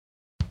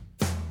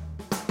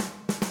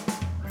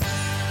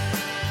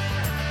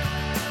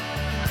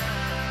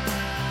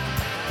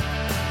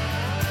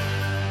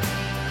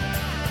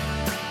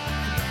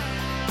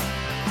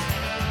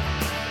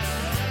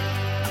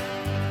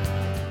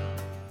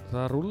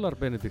Það rúllar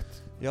Benedikt.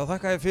 Já,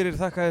 þakka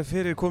þér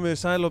fyrir komið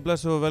sæl og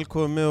blessu og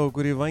velkomin með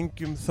okkur í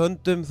Vængjum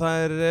Þöndum.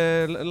 Það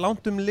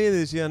langt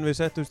liðið síðan við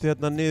settumst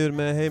hérna niður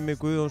með Heimi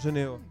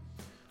Guðjónssoni og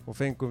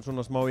fengum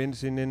svona smá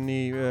innsýn inn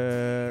í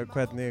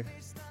hvernig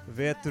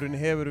veturinn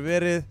hefur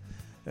verið.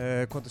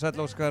 Komdu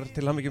sæll Óskar,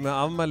 til hamingju með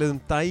afmælið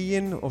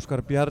daginn.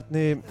 Óskar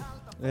Bjarni,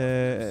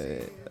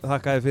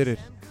 þakka þér fyrir.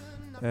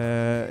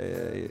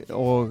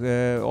 Og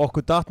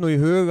okkur datt nú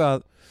í hug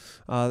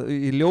að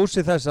í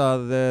ljósi þess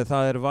að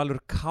það Valur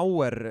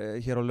KR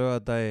hér á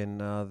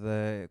laugardaginn að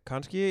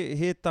kannski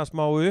hita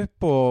smá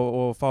upp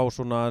og fá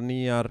svona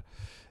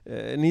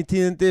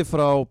nýtíðindi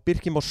frá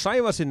Birki Már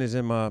Sævarssyni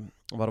sem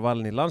var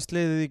valinn í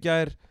landsliðið í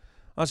gær,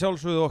 að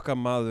sjálfsögðu okkar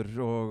maður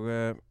og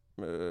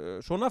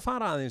svona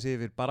fara aðeins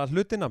yfir bara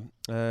hlutina.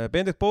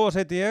 Benedikt Bóas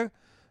heiti ég,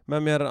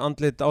 með mér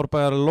andlit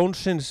Árbæjar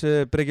Lónsins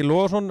Breki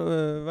Logason,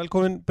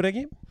 velkomin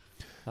Breki.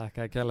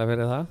 Þakka kærlega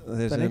fyrir það.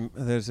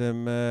 Þeir sem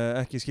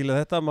ekki skilja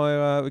þetta má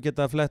ég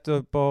geta flett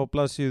upp á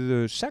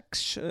blaðsíðu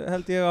 6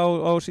 held ég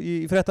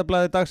í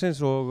fréttablaði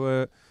dagsins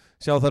og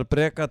sjá þar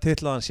Breka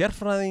titlaðan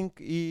sérfræðing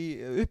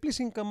í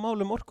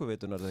upplýsingamálum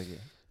orkuveitunar, það ekki?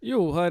 Jú,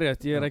 það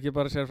rétt. Ég ekki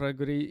bara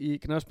sérfræðingur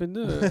í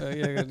knattspyrnu,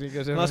 ég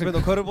líka sérfræðingur.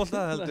 Knattspyrnu og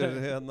körfubolta heldur,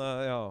 hérna,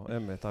 já,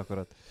 einmitt,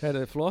 akkurat.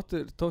 Herði, flott,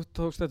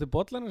 tókst þetta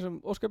bollana sem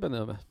Óskar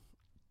Benni var með?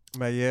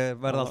 Nei, ég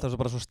verði alltaf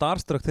bara svo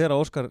starstruck þegar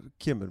Óskar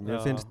kemur.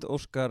 Mér finnst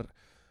Óskar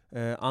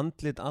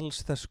andlit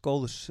alls þess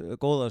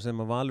góða sem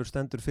að Valur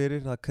stendur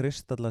fyrir, það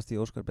kristallast í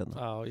Óskar Bjarna.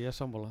 Já, ég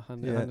sammála, hann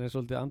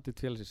svolítið andlit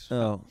félagsins.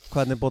 Já,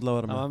 hvernig bolla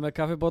var hann með? Hann var með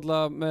kaffibolla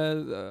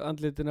með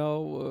andlitin á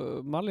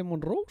Marilyn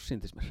Monroe,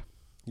 sýndist mér.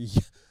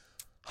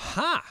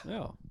 Ha?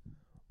 Já.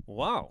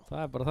 Vá.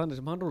 Það bara þannig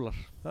sem hann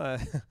rúlar.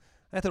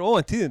 Þetta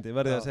óvænt tíðindi,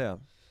 verði ég að segja.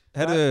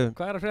 Herðu,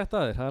 hvað að frétta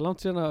að þér? Það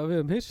langt síðan að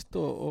við hist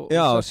og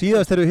já,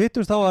 síðast þegar við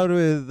hittumst þá varum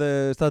við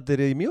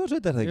staddir í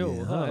Mývatnssveit, það ekki?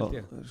 Jú, það held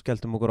ég.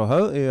 Skelltum okkur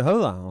í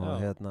Höfða og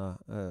hérna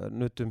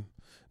nutum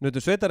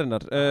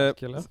sveitarinnar.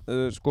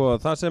 Sko,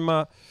 það sem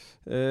að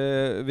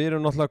við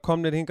erum náttúrulega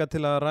komnir hingað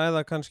til að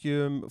ræða kannski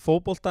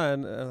fótbolta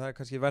en það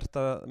kannski vert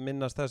að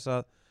minnast þess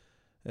að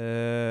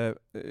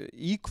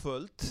í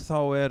kvöld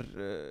þá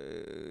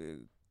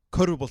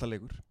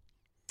körfuboltaleikur.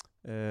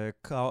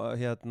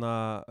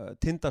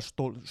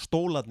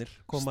 Tindastólarnir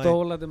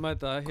Stólarnir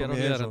mæta hér á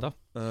Hlíðarenda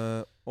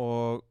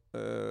og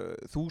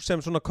þú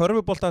sem svona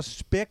körfubolta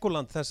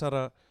spekulant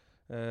þessara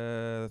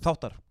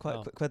þáttar,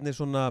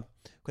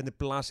 hvernig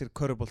blasir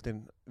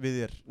körfuboltinn við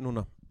þér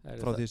núna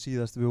frá því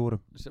síðast við vorum?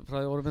 Frá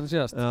því vorum við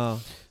síðast? Já.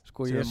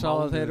 Sko ég sá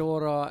að þeir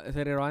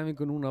eru á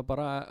æfingu núna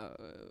bara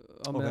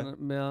á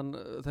meðan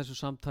þessu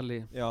samtali.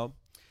 Já,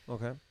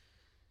 ok.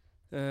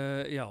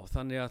 Já,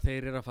 þannig að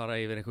þeir eru að fara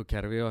yfir einhver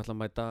kerfi og ætla að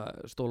mæta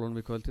stólunum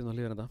í kvöldin og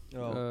Hlíðarenda.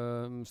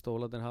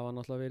 Stólarnir hafa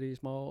náttúrulega verið í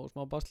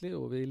smá basli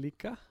og við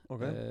líka.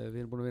 Við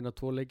erum búin að vinna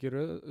 2 leiki í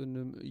röð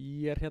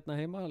ég hérna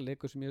heima,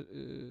 leikur sem ég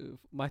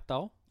mætti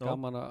á.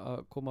 Gaman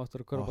að koma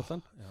aftur á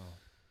körfuboltann.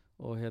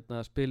 Og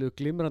hérna spiluðu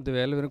glimrandi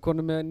vel. Við erum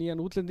konum með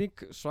nýjan útlending,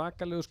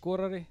 svakalegu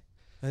skorari.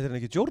 Þetta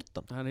hann ekki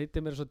Jordan? Hann heitir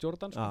mér svo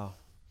Jordan,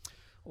 sko.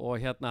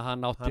 Og hérna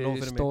hann átti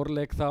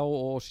stórleik þá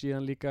og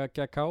síðan líka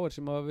gegn KR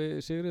sem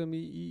við sigruðum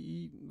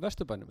í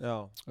Vesturbænum.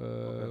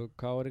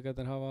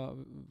 KR-ingarnir hafa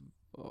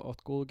oft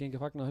góðu gengi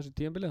fagna á þessu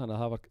tímabili, þannig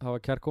að það var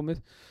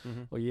kærkomið.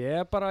 Og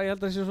ég held að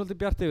það sé svolítið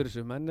bjart yfir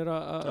þessu. Menn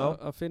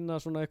að finna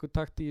svona eitthvað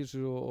takt í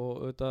þessu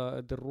og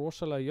þetta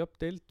rosalega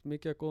jöfn deild,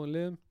 mikið af góðum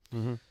liðum.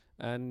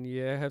 En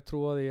ég hef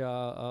trú á því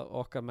að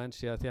okkar menn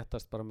sé að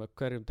þéttast bara með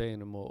hverjum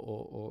deginum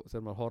og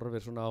þegar maður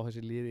horfir svona á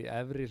þessi liði í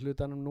efri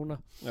hlutanum núna.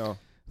 Já.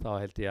 Þá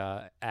held ég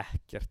að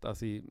ekkert af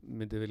því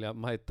myndi vilja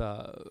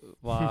mæta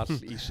Val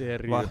í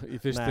seríu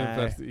í fyrstu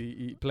umferð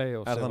í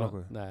play-offs. Er það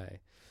nokkuð? Nei.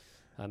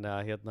 Þannig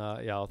að hérna,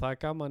 já, það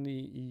gaman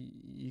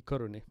í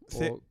körfunni.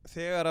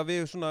 Þegar að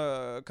við svona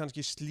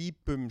kannski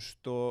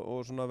slípumst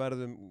og svona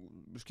verðum,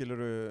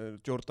 skiluru,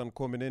 Jordan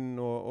komin inn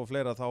og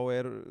fleira, þá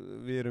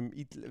við erum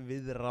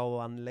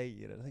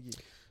viðráðanlegir, er það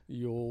ekki?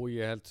 Jú,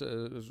 ég held,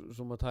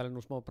 svo maður tala nú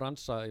smá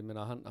bransa, ég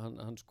meina,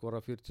 hann skora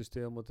 40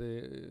 stig á móti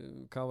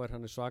KR,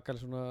 hann svakalega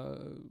svona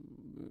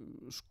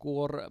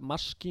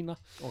skormaskína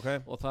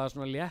og það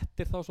svona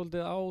léttir þá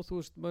svolítið á, þú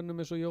veist, mönnum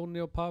eins og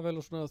Jóni og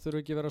Pavel og svona, þurfa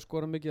ekki verið að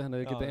skora mikið, þannig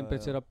að þau geta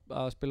einbeitt sér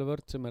að spila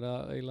vörn sem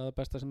eiginlega það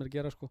besta sem að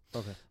gera, sko.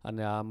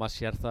 Þannig að maður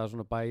sér það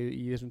svona bæði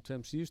í þessum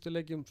 2 síðustu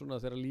leikjum, svona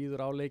þegar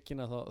líður á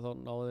leikina, þá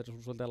náðu þeir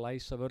svolítið að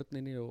læsa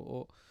vörninni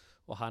og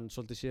hann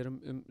svolítið sér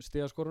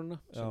stigaskoruna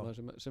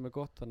sem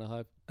gott, þannig að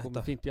það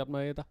komið fínt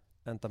jafnvægi í þetta.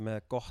 Enda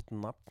með gott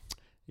nafn.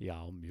 Já,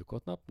 mjög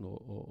gott nafn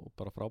og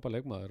bara frábær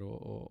leikmaður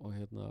og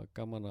hérna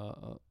gaman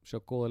að sjá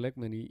góða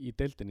leikmenn í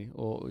deildinni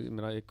og ég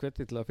meina ég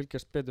hveti til að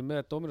fylgjast betur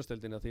með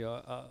Dominos-deildinni því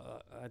að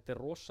þetta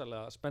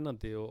rosalega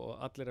spennandi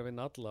og allir að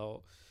vinna alla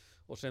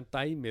og sem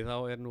dæmi þá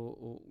nú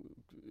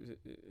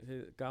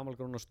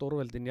gamalgróna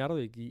stórveldin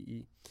Njarðvík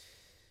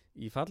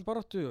í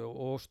fallbaráttu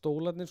og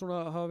stólarnir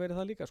svona hafa verið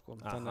það líka, sko.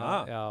 Þannig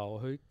að já,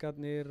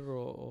 haukarnir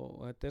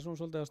og þetta svona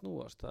svolítið að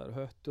snúast. Það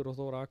Höttur og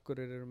Þór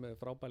Akureyri eru með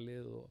frábær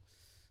lið og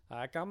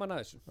það gaman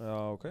að þessu. Já,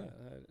 ok.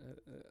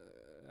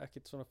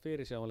 Ekkert svona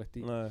fyrirsjáanlegt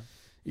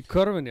í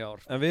körfunni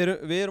ár. En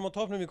við erum á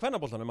toppnum í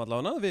kvennaboltanum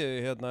allavega.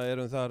 Við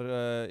erum þar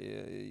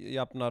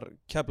jafnar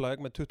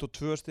Keflavík með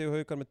 22 stig og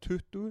Haukar með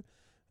 20.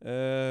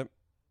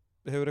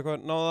 Hefur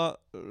eitthvað náða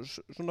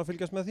svona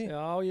fylgjast með því?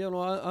 Já, ég hef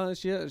nú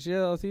aðeins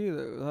séð á því.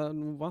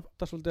 Það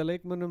vantar svolítið að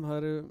leikmönnum. Það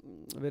eru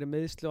verið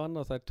meiðsli og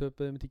annað. Það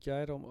töpuðu mitt í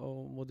gær á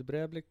móti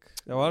Breiðablik.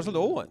 Já, það er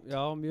svolítið óvænt.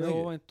 Já, mjög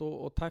óvænt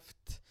og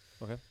tæft.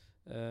 Okay.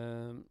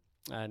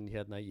 En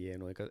ég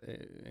er nú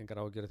engar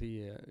ágjör af því.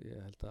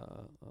 Ég held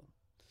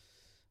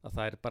að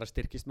það er bara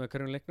styrkist með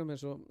hverjum leiknum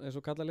eins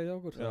og kalla liðið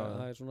okkur.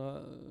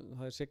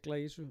 Það er sigla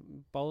í þessu,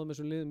 báðum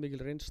þessum liðum,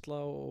 mikil reynsla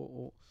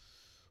og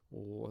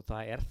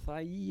það er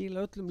það í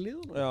öllum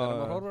liðunum. Þegar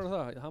maður horfir á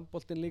það,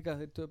 handboltinn líka,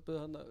 þeir töpuðu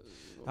hann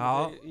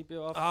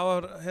IBF. Það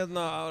var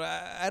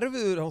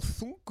erfiður,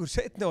 þungur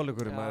seinni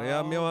hálfleikur.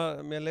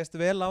 Mér leist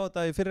vel á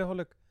þetta í fyrri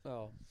hálfleik.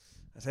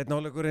 Seinni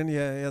hálfleikurinn,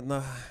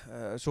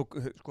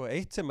 sko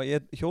eitt sem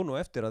ég hjó nú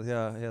eftir að því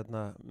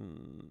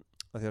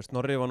að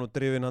Snorri var nú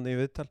drifinn hann í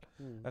viðtal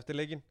eftir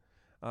leikinn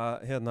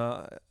að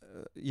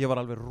ég var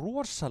alveg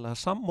rosalega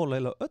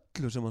sammála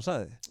öllu sem hann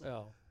sagði.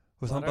 Já,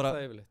 það er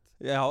það yfirleitt.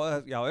 Já,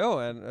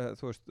 en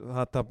þú veist,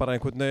 þetta bara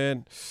einhvern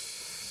veginn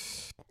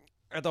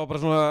þetta var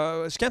bara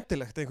svona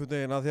skemmtilegt einhvern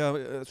veginn að því að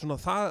svona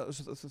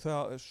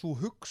svo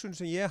hugsun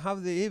sem ég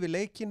hafði yfir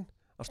leikinn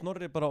að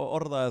Snorri bara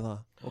orðaði það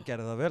og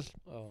gerði það vel.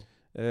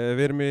 Við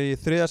erum í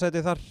 3.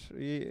 sæti þar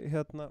í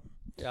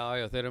Já,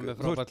 þeir eru með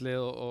frábært lið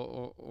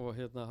og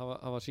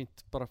hafa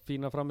sýnt bara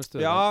fína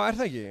framistöðu. Já, er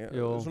það ekki?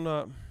 Svona...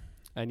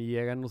 En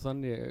ég nú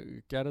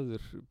þannig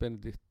gerður,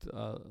 Benedikt,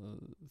 að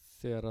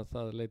þegar að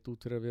það leit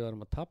út fyrir að við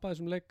varum að tapa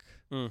þessum leik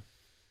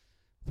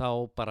þá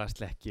bara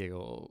slekk ég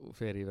og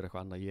fer yfir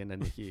eitthvað annað. Ég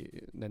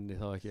nenni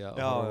þá ekki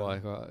að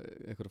horfa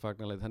eitthvað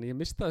fagnarleið. Þannig ég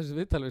mista þessu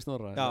viðtal við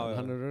Snorra.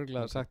 Hann er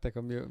örugglega sagt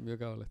eitthvað mjög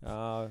gáfulegt.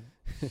 Já,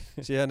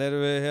 síðan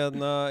erum við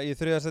í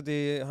 3. sæti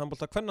í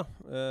handbolta kvenna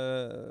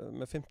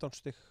með 15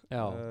 stig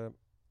á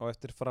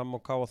eftir Fram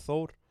og K.A.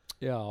 Þór.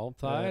 Já,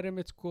 það er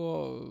einmitt sko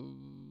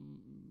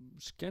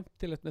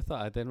skemmtilegt með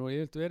það. Þetta er nú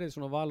yfirleitt verið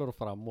svona Valur og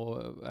Fram og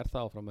er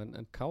það áfram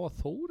en K.A.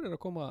 Þór er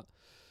að koma.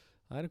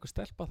 Það er einhver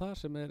stelpa þar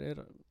sem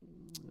er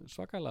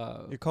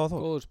svakalega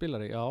góður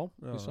spilari. Já,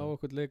 ég sá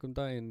okkur leik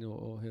daginn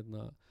og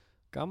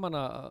gaman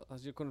að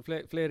það sé konum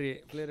fleiri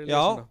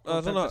Já,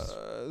 svona,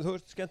 þú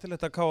veist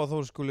skemmtilegt að K.A.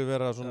 Þór skuli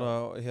vera svona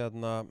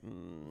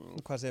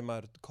hvað segir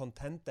maður,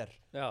 contender.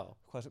 Já.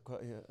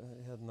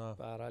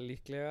 Bara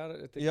líklegar.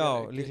 Já,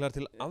 líklegar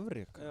til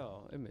afrek. Já,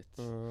 einmitt.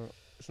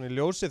 Svona í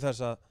ljósi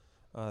þess að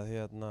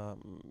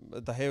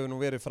þetta hefur nú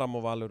verið Fram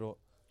og Valur og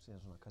síðan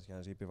svona kannski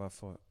aðeins IBF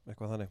og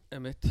eitthvað þannig.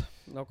 Einmitt,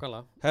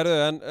 nákvæmlega. Herðu,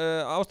 en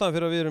ástæðan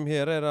fyrir að við erum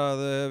hér er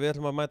að við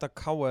ætlum að mæta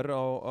KR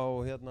á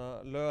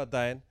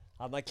laugardaginn.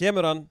 Þarna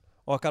kemur hann,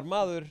 okkar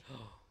maður.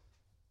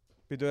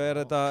 Býtu,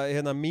 er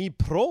þetta Mi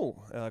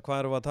Pro eða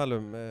hvað erum við að tala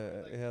um?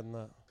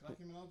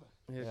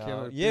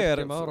 Ég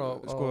er á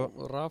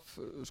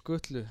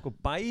rafskutlu. Sko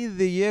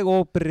bæði ég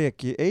og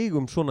Breki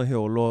eigum svona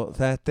hjól og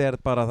þetta er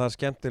bara það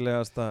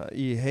skemmtilegasta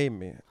í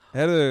heimi.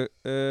 Herðu,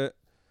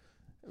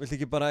 viltu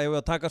ekki bara að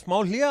taka smá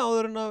hlýja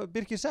áður en að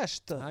Birkir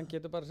sest? Hann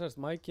getur bara sest,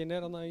 mækin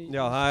er hann í...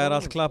 Já, það er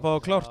allt klappað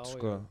og klárt,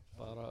 sko.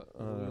 Bara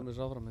rúlum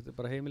þessu áfram, þetta er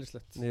bara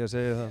heimilislegt. Ég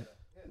segi það.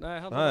 Nei,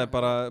 það er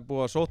bara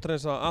búið að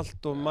sótrensa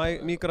allt og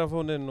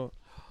mikrofóninn og...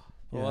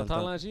 Og að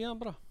tala aðeins í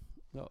hann bara.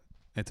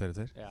 1, 2,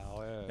 3. Já.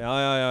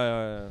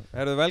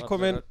 Herðu,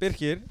 velkomin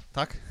Birkir.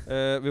 Takk.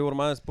 Við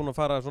vorum aðeins búin að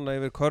fara svona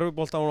yfir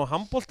körfuboltan og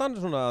handboltan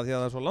svona því að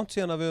það er svo langt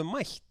síðan að við höfum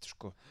mætt,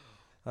 sko.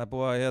 Það er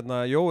búið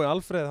að Jói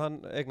Alfreð, hann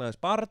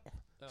eignaðist barn,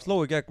 sló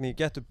í gegn í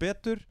Gettu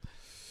betur.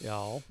 Já,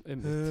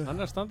 hann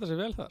er að standa sig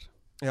vel þar.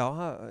 Já,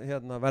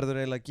 verður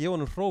eiginlega að gefa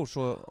hann hrós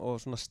og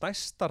svona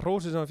stærsta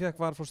hrósi sem hann fekk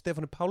var frá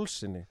Stefáni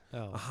Pálssyni.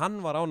 Að hann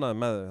var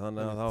ánægður með þau,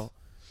 þannig að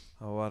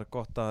þá var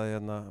gott að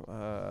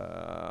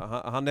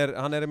hann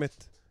er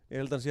einmitt, ég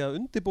held að hann sé að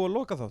undirbúa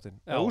lokaþáttinn,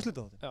 eða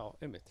úrslitaþáttinn. Já,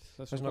 einmitt.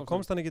 Þess vegna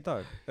komst hann ekki í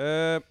dag.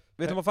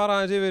 Við ætlum að fara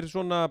aðeins yfir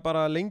svona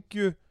bara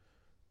lengju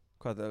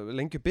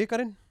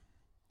bikarinn.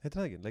 Heitir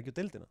það ekki? Leggju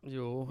deildina?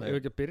 Jú, ef við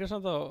ekki að byrja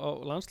samt á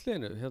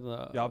landsliðinu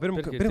Já, byrjum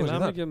til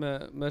hamingju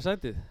með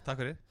sætið. Takk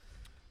fyrir.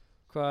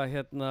 Hvað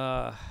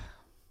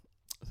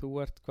þú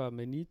ert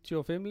með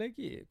 95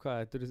 leiki?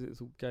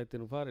 Þú gæti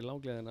nú farið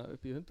langleiðina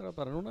upp í 100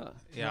 bara núna?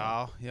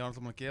 Já, ég var alltaf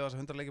búin að gefa þess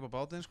 100 leiki på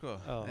bátinn sko,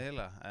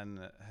 eiginlega,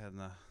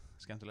 en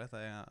skemmtilegt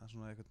að eiga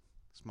svona eitthvað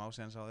smá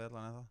séns á því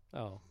allan eða það.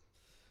 Já.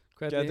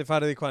 Gæti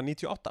farið í hvað,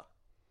 98?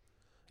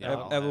 Já,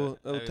 ef þú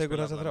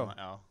tekur þessa þrjá?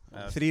 Já.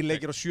 3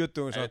 leikir á 70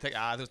 þú veist,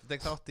 það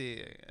tek þátt í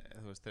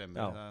þreim,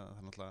 það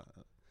er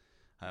náttúrulega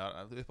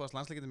uppáðast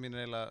landsleikindi mín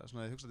er eiginlega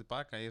svona að hugsa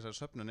tilbaka í þessari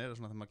söfnun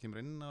svona þegar maður kemur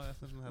inn á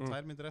eftir svona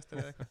 2 mínútur eftir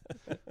eða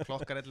eitthvað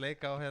klokkar eitt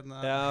leik á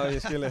Já, ég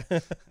skilji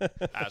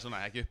svona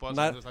ekki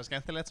uppáðast, það er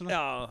skemmtilegt svona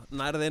Já,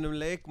 nærði einum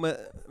leik með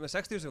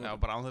 60 sekúndur Já,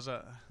 bara án þess að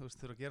þú veist,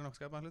 þurfa að gera nokkuð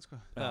skapaðan hlut sko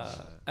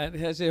En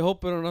þessi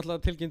hópur er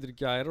náttúrulega tilkynntur í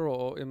gær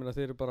og ég meina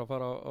þeir eru bara að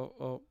fara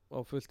á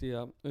fullt í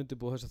að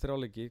undirbúa þessa 3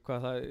 leiki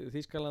hvað það er,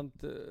 Þýskaland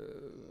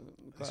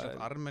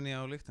Armenía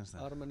og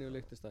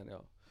Liechtenstein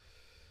já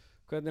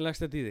Hvernig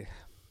leggst þetta í þig?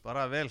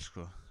 Bara vel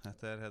sko,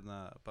 þetta hérna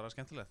bara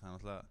skemmtilegt, það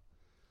náttúrulega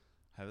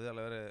hefði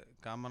alveg verið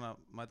gaman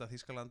að mæta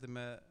Þýskalandi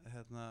með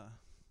hérna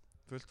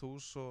fullt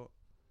hús og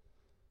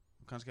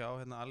kannski á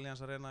hérna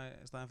Allianz Arena í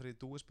staðinn fyrir í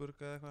Duisburg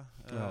eða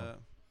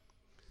eitthvað.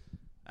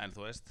 En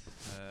þú veist,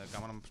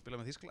 gaman að spila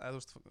með Þýskaland, eða þú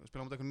veist,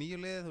 spila með eitthvað nýju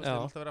lið, þú veist, við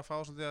erum alltaf verið að fá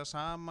svolítið að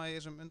sama í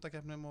þessum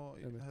undakeppnum og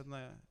hérna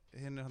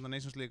hinn hérna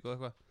Nations League og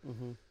eitthvað.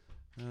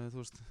 Þú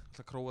veist,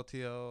 alltaf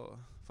Króatía og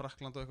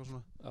Frakkland og eitthvað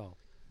svona.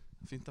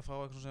 Fínt að fá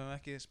eitthvað sem við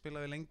ekki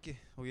spilaði lengi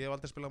og ég hef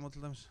aldrei spilað á móti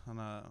til dæmis,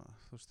 þannig að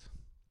þú veist,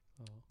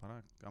 bara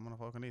gaman að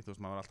fá eitthvað nýtt, þú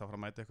veist, maður var alltaf að fara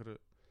að mæta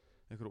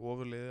einhverju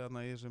ofurliði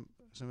þarna í þessum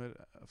sem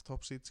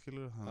top seed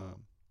skilur, þannig að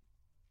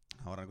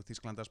það var einhver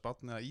Þýskalandi að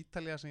Spánn eða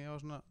Ítalía sem ég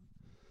var svona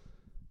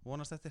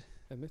vonast eftir.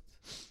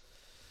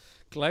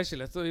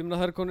 Glæsilegt og ég meina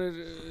það eru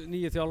konir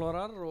nýju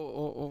þjálfarar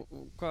og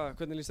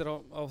hvernig líst þér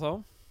á þá?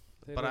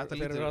 Þeir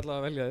eru alltaf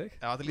að velja þig.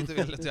 Já, þetta lítur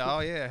vel eftir, já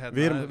ég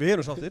Við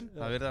erum sáttir.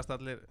 Það virðast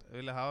allir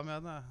vilja hafa mig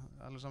þarna,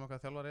 allir saman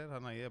hvað þjálfar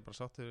þannig að ég er bara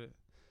sáttur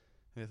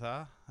við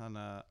það.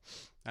 Þannig að,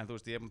 en þú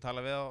veist, ég er búinn að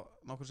tala við á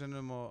nokkur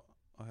sinnum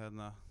og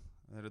hérna,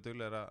 þeir eru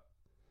duglegir að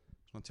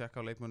svona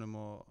tjekka á leikmönnum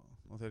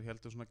og þeir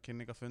heldur svona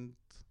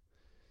kynningafund,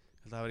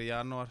 ég held að það var í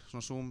janúar,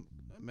 svona Zoom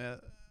með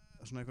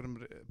svona einhverjum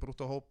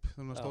brúttóhóp,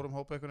 svona stórum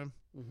hóp einhverjum.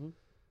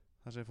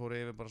 Það sem fóru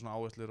yfir bara svona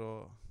áherslur og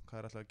hvað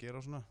er alltaf að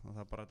gera og svona og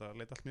það bara þetta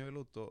leit allt mjög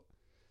vel út og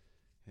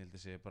ég held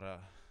að sé bara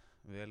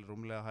vel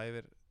rúmlega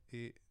hæfir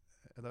í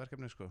þetta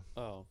verkefni sko.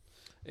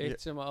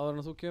 Eitt sem áður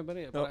en þú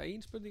kemur bara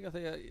ein spurninga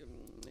þegar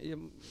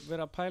ég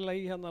verið að pæla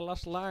í hérna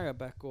Lars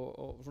Lagerbäck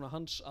og svona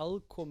hans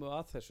aðkomu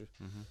að þessu.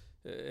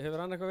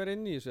 Hefur hann eitthvað verið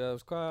inn í þessu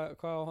eða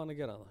hvað á hann að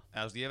gera það?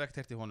 Þú veist, ég hef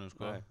ekkert heyrt í honum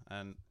sko,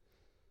 en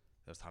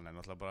þú veist, hann er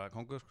náttúrulega bara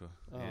kongur sko.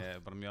 Ég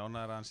er bara mjög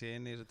ánægður að hann sé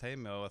inn í þessu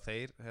teimi og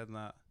þeir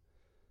hérna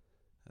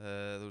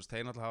þú veist,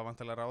 þeir náttúrulega hafa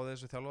vantilega ráðið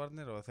þessu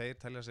þjálfarnir og þeir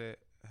telja sig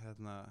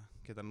hérna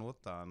geta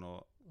nota hann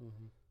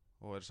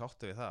og er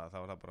sátti við það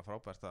var það bara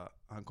frábært að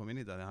hann kom inn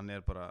í þetta því hann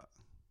er bara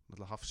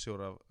náttúrulega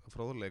hafsjór af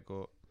fróðleik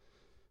og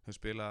hefur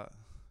spilað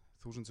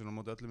 1000 sinnum á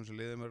móti öllum þessu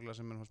liðum örgulega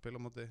sem hann spila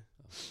á móti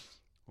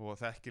og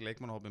þekkir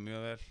leikmannahópið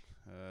mjög vel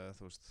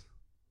þú veist,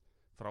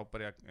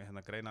 frábæri að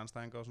hérna greina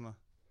anstæðinga og svona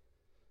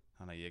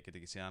þannig að ég get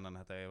ekki séðan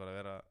að þetta eigi að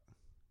vera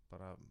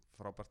bara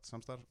frábært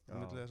samstarf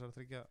milli þessara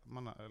 3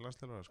 manna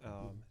landsliðsþjálfara sko.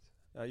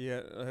 Já,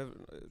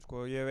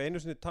 ég hef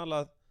einu sinni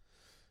talað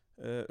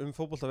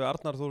fótbolta við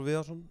Arnar Þór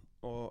Viðarsson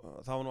og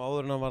það var nú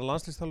áður en hann var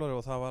landsliðsþjálfari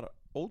og það var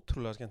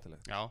ótrúlega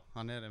skemmtilegt. Já,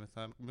 hann er einmitt,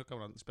 það er mjög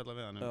gaman að spjalla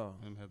við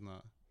hann hérna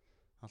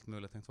allt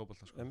mögulegt tengt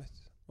fótbolta sko.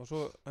 Og svo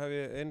hef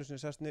ég einu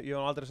sinni sest niður, ég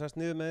var aldrei sest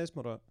niður með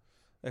Ismar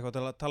eitthvað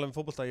til að tala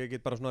fótbolta, ég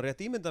get bara svona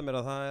rétt ímyndað mér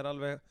að það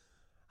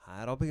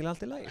er ábyggilega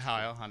allt í lagi.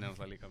 Já, hann er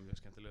náttúrulega líka mjög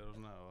skemmtilegur og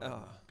svona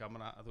og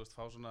gaman að þú veist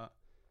fá svona,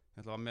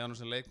 ég ætla að með hann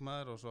sem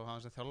leikmaður og svo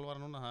hann sem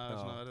þjálfara núna, það er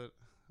svona verður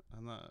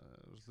hann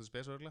svolítið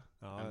spesörgla,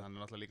 en hann er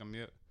náttúrulega líka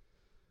mjög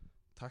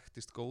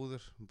taktist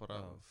góður, bara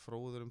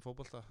fróður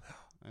fótbolta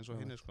eins og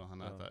hinn sko,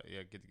 þannig að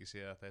ég get ekki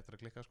séð að þetta eftir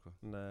að klikka sko.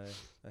 Nei,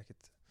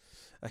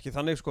 ekki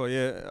þannig sko,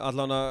 ég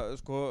allavega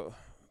sko,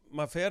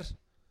 maður fer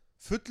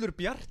fullur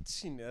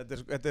bjartsýni,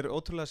 þetta er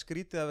ótrúlega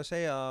skrítið að við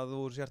segja að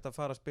þú sért að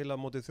fara að spila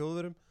mótið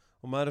Þjóðverjum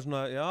og maður er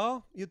svona, já,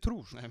 ég trú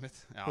sko.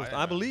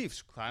 I believe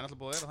sko. Það er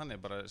náttúrulega búið að vera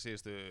þannig, bara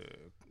síðustu,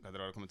 þetta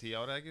er að koma 10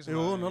 ára ekki?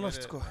 Jú,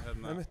 nánast sko,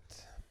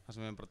 það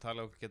sem við bara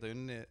tala og geta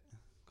unni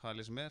hvaða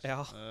lið sem er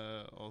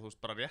og þú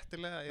veist bara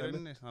réttilega í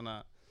rauninni þannig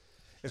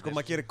að sko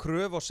maður gerir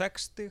kröf á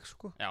 60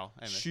 sko.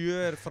 7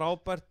 er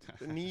frábært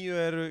 9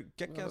 eru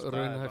geggjað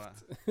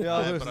raunhæft.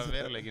 Það er bara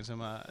veruleikin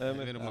sem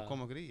við erum að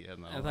koma okkur í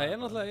hérna. En það er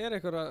náttúrulega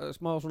eitthvað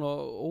smá svona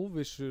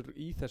óvissur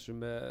í þessu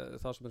með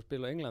það sem er að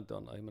spila á Englandi og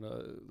annað, ég meina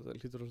það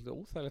hlýtur svolítið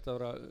óþægilegt að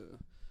vera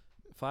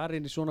fara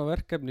inn í svona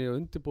verkefni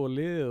og undirbúa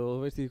liðið og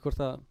þú veist ekki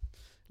hvort það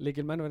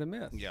líkil menn verið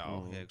með. Já,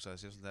 ég hugsa að það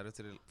sé svolítið erfitt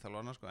fyrir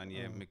þjálfarana sko, en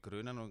ég mig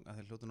gruna nú að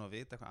þeir hljótu nú að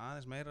vita eitthvað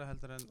aðeins meira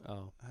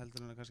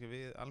heldur en kannski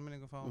við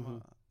almenningu fáum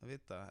að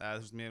vita. Eða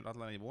þú veist, mér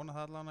allavega, ég vona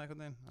það allavega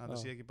einhvern veginn, að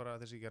það sé ekki bara,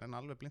 þeir sé ekki að renna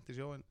alveg blind í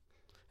sjóin.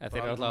 Þeir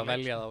eru allavega að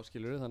velja þá,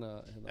 skilur við, þannig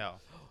að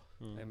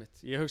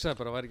ég hugsaði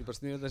bara, væri ekki bara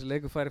sniðugt þessi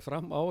leikur færi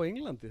fram á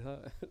Englandi, það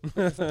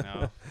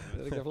er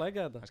ekki að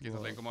flækja þetta. Það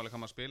skiptir lengur máli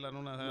hvað maður spila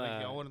núna, það er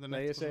ekki áhorfendur neitt.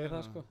 Nei, ég segi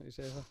það sko,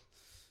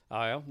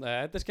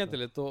 þetta er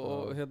skemmtilegt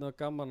og hérna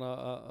gaman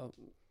að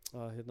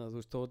hérna, þú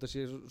veist, þó þetta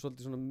sé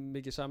svolítið svona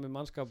mikið sami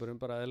mannskapur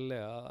bara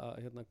eðlilega að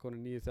hérna koni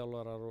nýju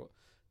þjálfarar og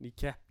ný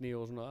keppni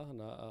og svona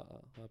þannig að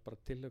það er bara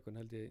tilhlökkun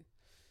held ég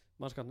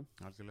mannskapnum.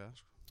 Algjörlega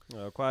sko.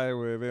 Hvað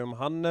eigum við? Við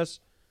Hannes,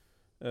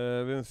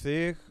 við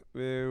þig,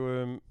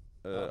 við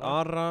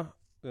Ara,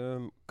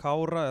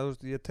 Kára, þú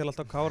veist, ég tel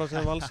alltaf Kára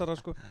sem valsara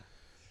sko.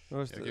 Ég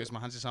er ekki veist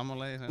maður hans í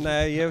sammálaði.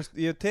 Nei,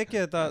 ég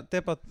tekið þetta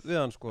debatt við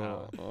hann sko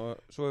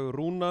og svo hefur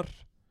Rúnar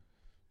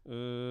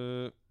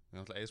Við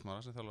náttúrulega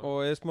Eðsmára sem þjálfari. Og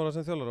Eðsmára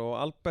sem þjálfari og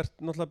Albert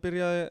náttúrulega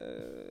byrjaði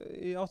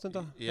í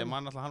 8. Ég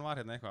man náttúrulega hann var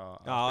hérna eitthvað að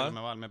spila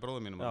með Val með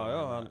bróður mínum.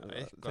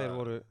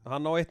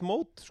 Hann á eitt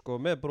mót sko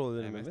með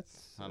bróðurinn mitt.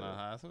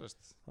 Þannig að þú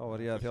veist. Þá var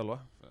ég að þjálfa.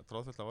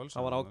 Tróðfullt af völsum.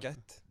 Það var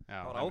ágætt.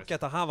 Það var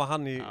ágætt að hafa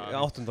hann í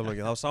 8.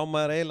 lokið. Þá sá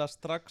maður eiginlega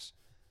strax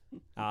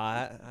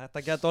Þetta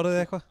gett orðið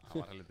eitthvað. Það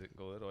var heldur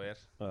góður og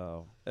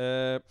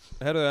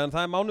Herru, en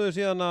það mánuður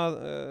síðan að,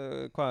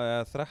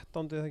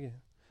 13. eða ekki?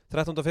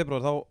 13.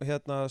 febrúar, þá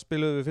hérna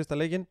spiluðum við fyrsta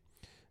leikinn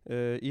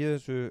í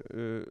þessu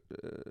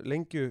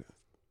Lengju,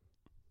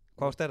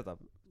 hvað er þetta?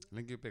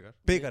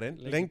 Lengjubikarinn.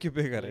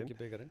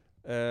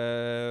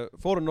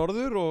 Fórum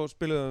norður og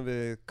spiluðum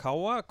við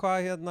Káa,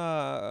 hvað hérna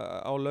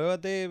á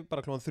laugardegi,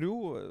 bara klukkan 3,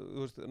 þú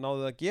veist, náðu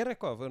þið að gera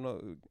eitthvað?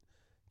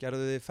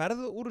 Gerðu þið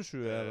ferð úr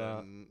þessu eða?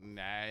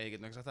 Nei, ég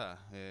get nú ekki sagt það.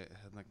 Við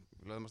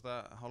lögðum að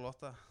stað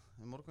 7:30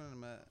 í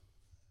morgunin með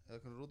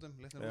einhvern rútum,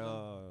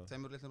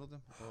 tveimur litlum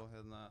rútum og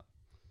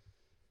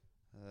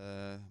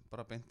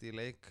bara beint í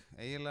leik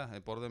eiginlega.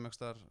 Við borðum ekki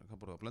staðar, hvað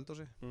borðum við, á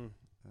Blönduósi,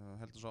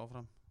 heldum svo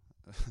áfram,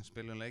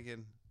 spilum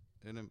leikinn,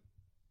 unnum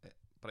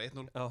bara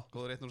 1-0,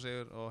 góður 1-0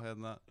 sigur og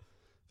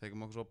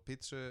fengum okkur svo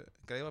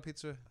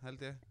greifapítsu held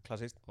ég.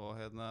 Klassískt. Og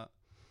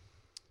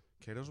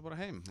keyrðum svo bara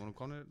heim, vorum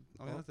komnir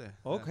á þetta.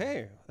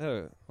 Ok,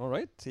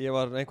 alright. Ég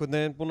var einhvern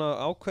veginn búinn að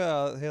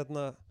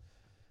ákveða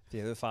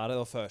þið hefðu farið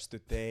á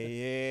föstu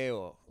degi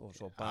og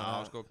svo bara...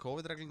 Já, sko,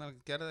 COVID-reglunar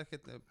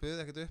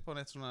buðið ekkert upp á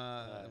neitt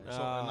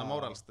svona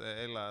móralst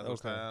eiginlega, þú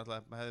veist,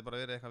 það hefði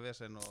bara verið eitthvað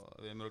vesen og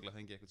við mögulega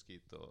fengið eitthvað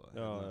skít og...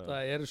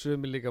 Það eru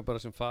sumir líka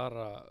bara sem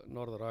fara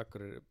norður og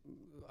Akureyri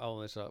á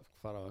þess að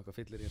fara á eitthvað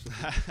fyllir í eins og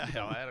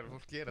Já,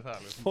 fólk gerir það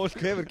alveg. Fólk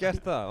hefur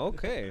gert það,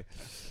 ok.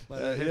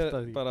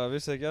 Ég bara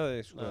vissi ekki að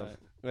því, sko.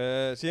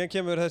 Síðan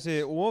kemur þessi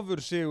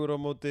ofursigur á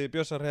móti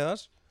Bjössar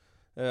Heiðars,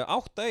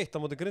 8-1 á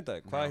móti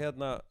Grindavík.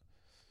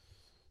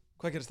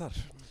 Hvað gerist þar?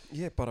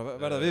 Ég bara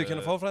verða að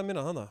viðurkenna fáfræðin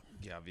mína þannig.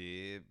 Já,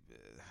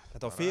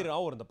 þetta var fyrir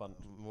áhorfendabann.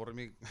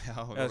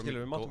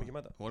 Við máttum ekki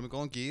mæta. Vorum í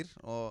góðan gýr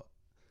og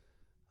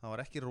það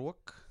var ekki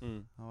rok.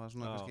 Það var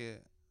svona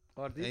kannski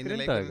einu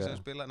leikurinn sem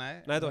spila.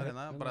 Nei, það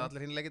var bara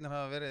allir hinn leikirnir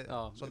hafa verið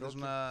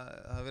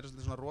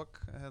svolítið svona rok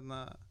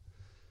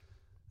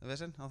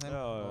vesen á þeim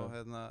og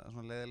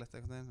svona leiðilegt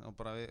eitthvað þeim og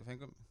bara við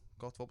fengum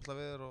gott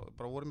fótboltaveður og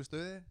bara vorum í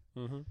stuði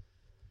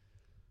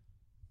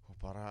og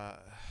bara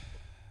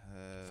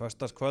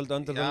Föstaskvöld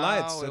under the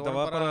lights. Þetta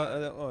var bara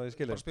ég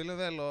skil. Bara spilum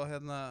vel og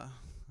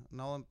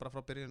náðum bara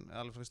frá byrjun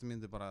alveg frá fyrstu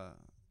mínútu bara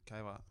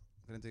kæfa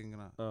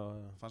Grindvíkingana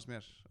fannst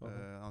mér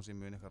án sem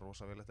muni eitthvað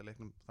rosa vel eftir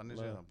leiknum þannig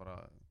séð það bara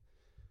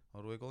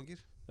var við góðan gýr.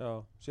 Já,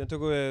 síðan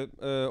tökum við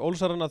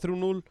Ólsarana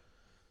 3-0.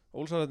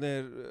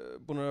 Ólsararnir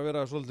búin að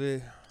vera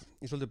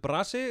svolítið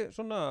brasi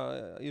svona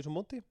í þessu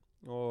móti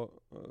og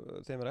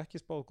þeim ekki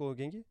spáð góðu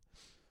gengi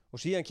og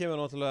síðan kemur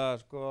náttúrulega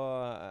sko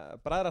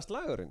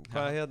bræðraslagurinn.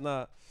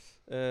 Hvað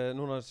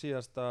núna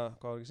síðasta,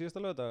 hvað var ekki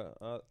síðasta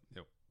laugardag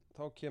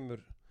þá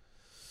kemur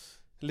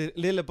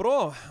Lille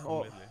Bró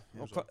og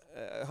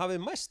hafið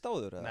mæst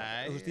áður eða?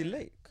 Þú veist í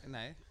leik?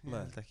 Nei, ég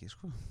held ekki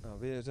sko. Já,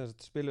 við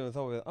spilum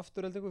þá við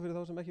afturheldingu fyrir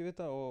þá sem ekki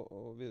vita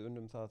og við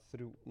unnum það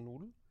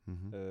 3-0.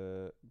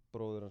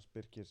 Bróður hans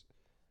Birkis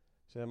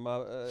sem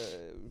að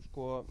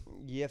sko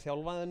ég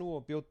þjálfaði nú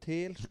og bjóð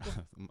til sko.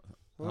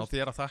 Þá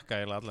þér að þakka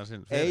eiginlega allan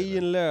sinn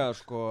eiginlega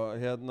sko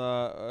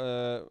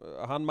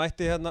hann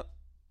mætti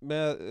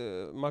með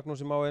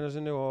Magnúsi Má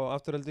Einarssyni og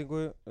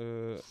afturheldingu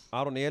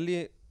Aron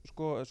Eli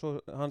sko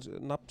svo hans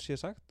nafn sé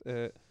sagt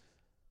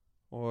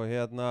og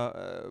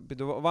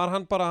var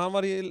hann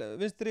var í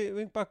vinstri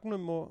vingbaknum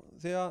og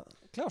því að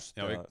kljást.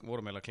 Já, við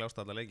vorum eiginlega kljást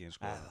alla leikin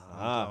sko.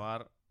 Það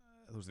var,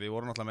 þú veist, við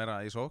vorum náttúrulega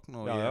meira í sókn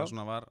og ég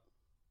svona var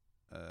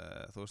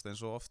þú veist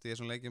eins og oft í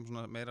þessum leikjum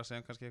svona meira sem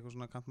kannski eitthvað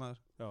svona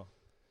kantmaður. Já.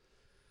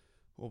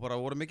 Og bara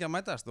voru mikið að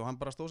mætast og hann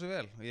bara stóð sér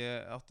vel.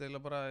 Ég átti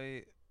eiginlega bara í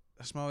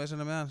smá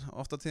vesinu með hann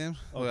oft á tíðum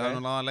og við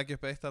hefðum náða að leggja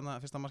upp eitt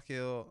fyrsta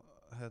markið og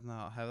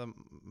hefða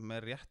með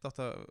rétt átt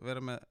að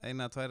vera með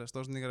 1 eða 2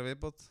 stóðsendingar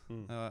viðbót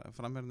ef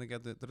framherjarnir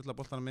getur drulla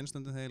boltanum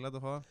minnstundum þegar ég læt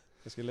að fá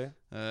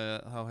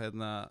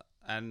hann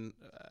en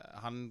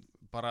hann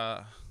bara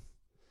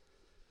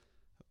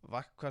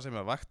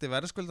vakti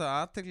verðskulda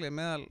athygli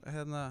meðal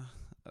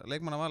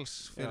leikmanna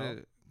Vals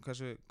fyrir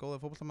hversu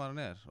góður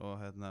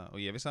fótboltamaðurinn og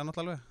ég vissi það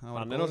náttúrulega alveg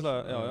hann er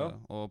náttúrulega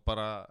og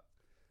bara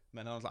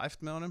menn er alltaf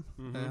æft með honum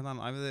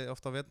hann æfði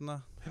ofta á vetuna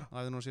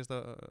æfði núna síðasta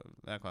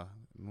eða hvað,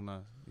 núna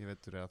ég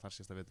veitur eða þar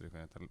síðasta veitur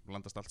það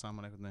blandast allt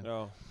saman einhvern veginn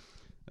og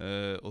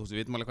þú veist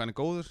við vitum alveg hvað hann er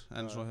góður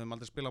en svo höfum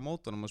aldrei spilað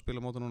mótunum og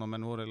spilað mótunum núna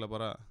menn voru eiginlega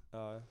bara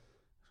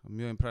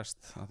mjög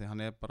impressed af því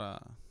hann er bara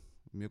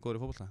mjög góður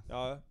í fótbolta.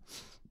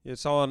 Ég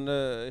sá hann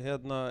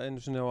einu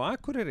sinni á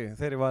Akureyri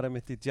þegar ég var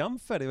einmitt í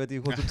jamferð, ég veit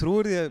ekki hvort þú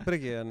trúir því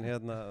Breki en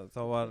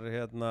þá var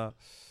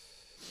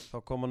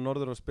þá kom hann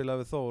norður og spilaði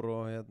við Þór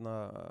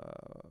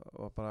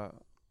og bara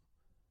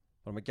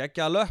með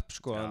geggjaða löpp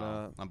sko.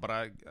 Hann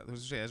bara, þú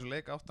veist þessu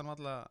leik átt hann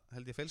alltaf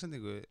held ég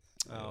feilsendingu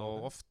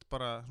og oft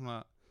bara svona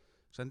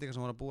sendingar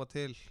sem voru að búa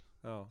til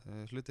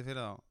hluti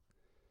fyrir þá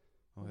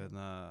og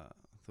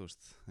þú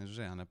veist, eins og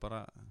segja, hann er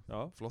bara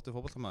flottur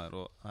fótboltamaður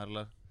og það er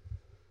alveg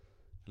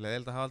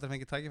leiðilegt að hafa aldrei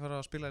fengið tækifæri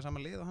að spila í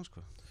sama lið og hann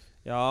sko.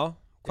 Já,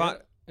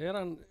 er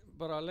hann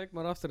bara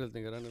leikmaður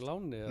afturheldingar, hann er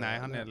láni? Nei,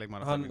 hann er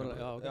leikmaður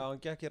afturheldingar. Já,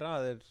 hann gekk í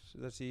raðir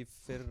þessi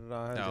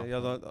fyrra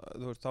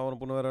þú veist, þá var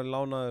hann búinn að vera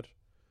lánaður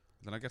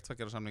Þannig að gert 2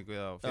 ára samning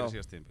við á fyrir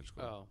síðast tímabil sko.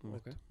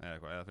 Okay. eða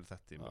fyrir þetta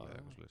tímabil eða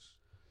eitthvað svoleiðis.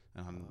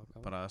 En hann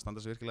bara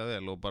standa sig virkilega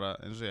vel og bara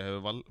eins og ég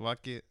hefur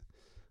vakið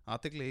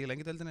athygli í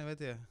lengjudeildinni,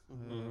 veit ég.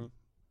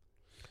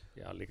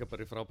 Já, líka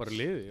bara í frábæru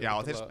liði. Já,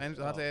 það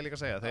ætla ég líka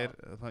að segja.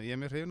 Ég er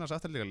mjög hrifinn af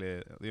afturlíka liði.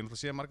 Ég hef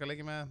náttúrulega séð marga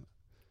leiki með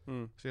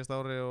síðasta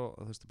ári og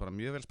þú veist, bara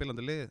mjög vel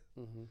spilandi lið.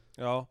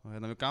 Já. Og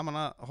mjög gaman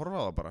að horfa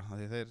á það bara,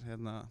 því þeir er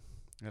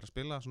að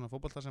spila svona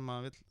fótbolta sem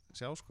maður vill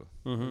sjá sko.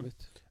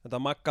 Þetta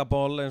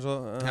maggaból eins og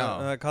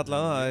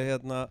kallað það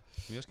er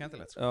mjög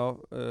skemmtilegt sko. Já,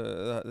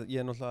 ég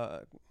er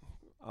náttúrulega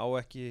á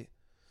ekki,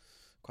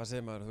 hvað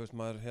segir maður, þú veist,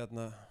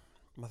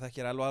 maður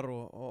þekkir Elvar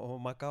og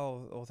Magga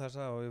og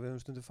þessa og við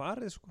höfum stundum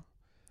farið sko.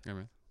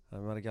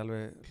 Það var ekki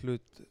alveg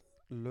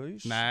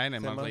hlutlaus. Nei,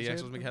 ég er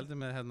svo mikið heldur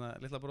með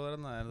litla bróður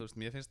en þú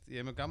veist, ég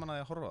er mjög gaman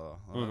að ég horfa á það.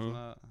 Það er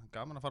svona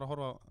gaman að fara að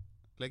horfa á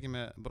leiki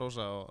með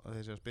brósa og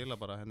þeir séu að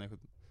spila bara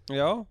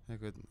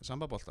einhvern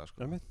sambabolta sko.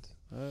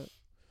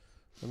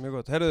 Það er mjög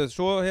gott. Herruðu,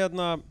 svo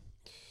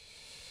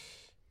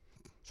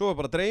er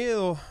bara dregið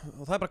og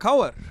það er bara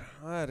KR.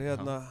 Það er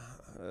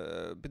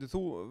byrju,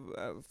 þú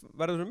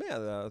verður með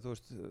eða þú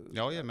veist?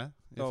 Já, ég er með.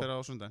 Ég fer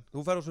á sundaginn. Þú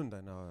fer á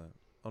sundaginn, já.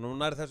 Og nú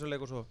nær þessu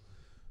leik og svo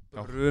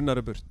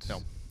runari burt. Já.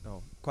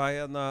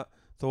 Hvað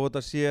þó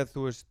þetta sé,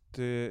 þú veist,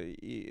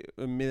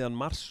 miðjan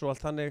mars og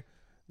allt þannig,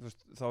 þú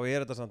veist, þá er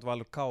þetta samt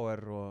Valur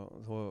KR og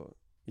þó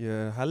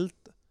ég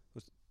held, þú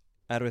veist,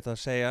 erfitt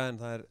að segja en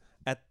það er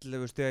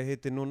 11 stiga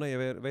hiti núna, ég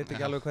veit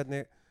ekki alveg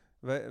hvernig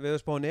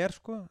veðurspáin er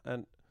sko,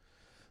 en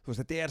þú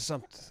veist, þetta er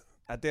samt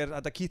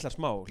Þetta kýtlar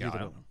smá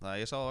hlýtur hún.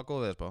 Ég sá það var góð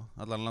veðurspá,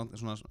 allan langt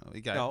svona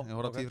í gær. Ég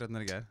horfði á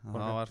tífréttirnar í gær og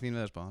það var fín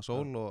veðurspá.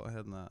 Sól og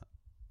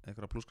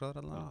einhverja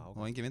plussgráður allan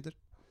og engin vindur.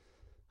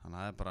 Þannig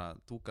að það er bara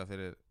dúka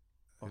fyrir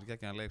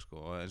geggjaðan leik sko.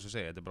 Og eins og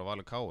segja, þetta er bara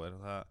Valur KR.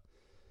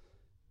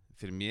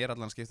 Fyrir mér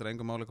allan skiptir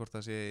engu máli hvort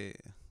það sé í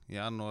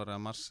janúar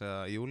eða mars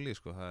eða júli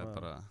sko. Það er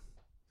bara,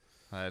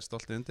 það er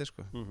stoltið undir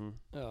sko.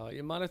 Já,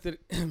 ég man eftir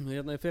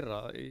í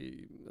fyrra í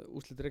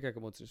úrslit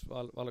Reykjavíkurmótsins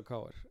Valur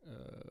KR.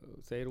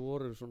 Þeir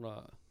voru svona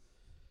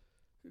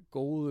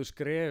góðu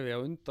skrefi á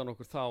undan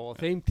okkur þá á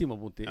þeim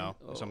tímabúti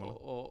og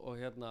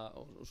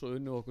svo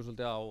unnu okkur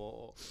svolítið á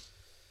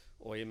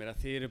og ég meina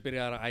þeir eru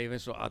byrjað að æfa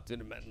eins og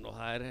atvinnumenn og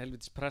það er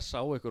helvitis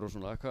pressa á ykkur og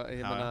svona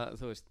ég meina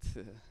þú veist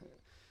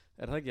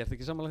er það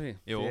ekki sammála því?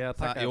 Jú, ég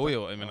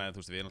meina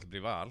þú veist við erum alltaf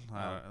í val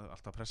það er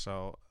alltaf pressa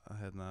á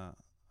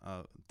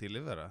að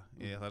delivera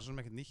það er svona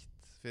ekkert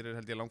nýtt fyrir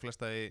held ég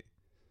langflesta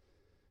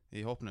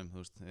í hópnum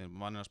þú veist við erum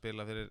vanir að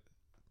spila fyrir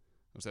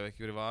þú veist ef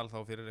ekki verið val þá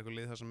fyrir eitthvað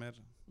lið það sem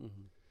er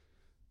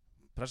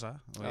pressa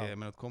og ég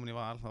meina komin í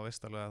val þá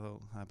veist alveg að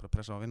það er bara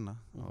pressa á að vinna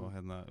og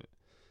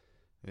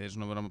við erum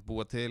svona verið að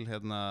búa til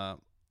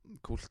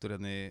kúltúr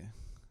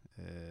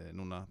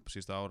núna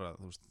síðustu ára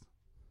þú veist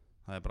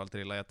það er bara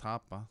aldrei í lagi að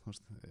tapa þú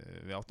veist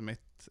við áttum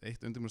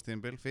eitt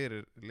undirbúningstímabil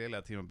fyrir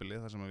lélega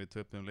tímabilið þar sem við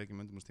töpum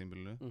leikjum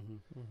undirbúningstímabilinu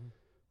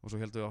og svo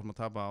heldum við áttum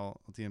að tapa á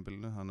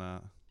tímabilinu þannig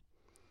að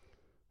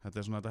þetta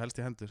er svona þetta helst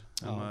í hendur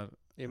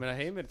ég meina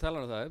Heimir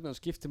talar það það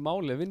skiptir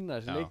máli að vinna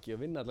þessi leiki og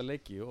vinna alla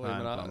leiki og ég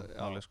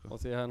meina sko. Og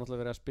því það er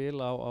náttúrulega verið að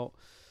spila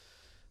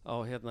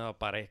á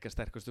bara eitthvað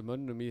sterkustu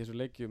mönnum í þessu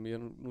leikjum ég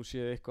nú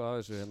séð eitthvað af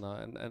þessu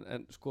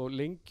en sko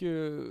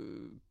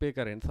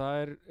lengjubikarinn það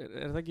er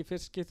það ekki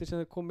fyrst skipti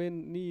sem þeir kom inn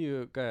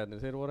nýju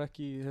gæjarnir þeir voru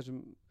ekki í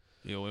þessum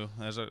Jú,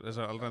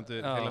 þessar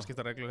alræmdu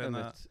heilaskiptareglur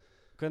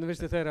Hvernig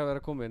finnst þið þeir að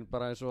vera komin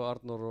bara eins og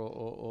Arnór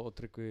og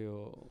Tryggvi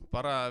og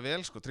bara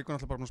vel sko, Tryggvi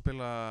náttúrulega bara búin að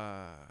spila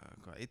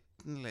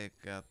einn leik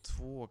eða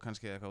 2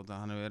 kannski eitthvað,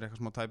 hann hefur verið eitthvað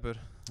smá tæpur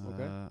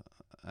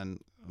en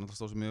náttúrulega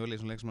stóð svo mjög vel í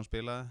svona leik sem hann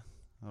spilaði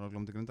það var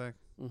glómdi Grindavík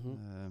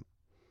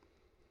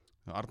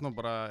Arnór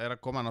bara er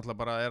að koma, hann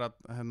náttúrulega bara er að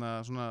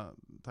svona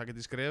taka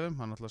þetta í skrefum,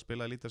 hann náttúrulega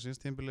spilaði lítið á síns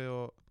tímabili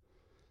og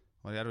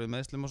var í erfið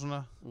meiðslum og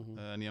svona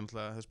en ég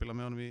náttúrulega hef spilað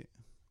með honum í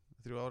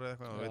 3 ári eða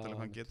eitthvað og veit alveg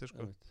hvað hann getur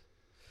sko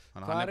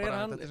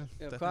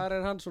Hvar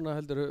er hann svona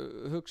heldur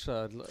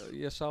hugsað?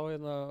 Ég sá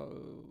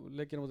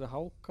leikina mútið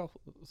HK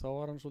þá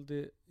var hann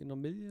svolítið inn á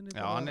miðjunni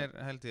Já, hann er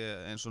held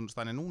ég eins og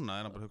stannir núna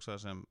er hann bara hugsað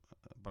sem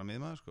bara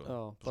miðmaður sko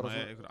svona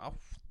einhver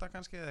 8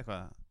 kannski eða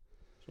eitthvað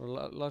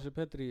Svona Lasi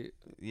Petri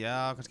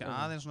Já, kannski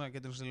aðeins svona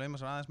getur hann lauma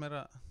sér aðeins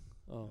meira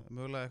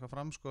mögulega eitthvað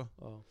fram sko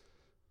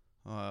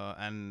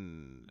en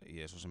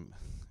ég er svo sem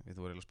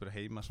þú voru að spyrja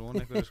heima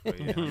svona eitthvað sko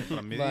ég er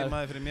bara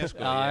miðjumaður fyrir mér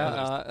sko ég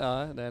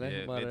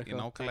veit ekki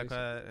nákvæmlega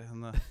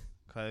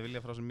hvað ég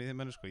vilja frá sem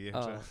miðjumennu sko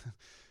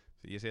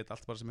ég set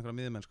allt bara sem einhverja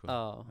miðjumenn sko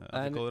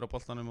allir góður á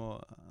boltanum og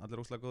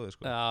allir úslega góður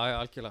sko Já,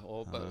 algjörlega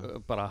og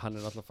bara hann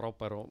er alltaf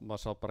frábær og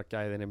maður sá bara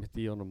gæðin einmitt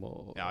í honum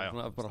og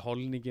bara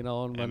holningin á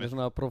honum hann er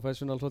svona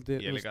professional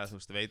svolítið Ég líka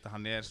þú veist veit að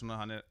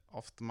hann er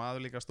oft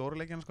maður líka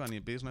stórleikjana sko en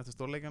ég býð svona eftir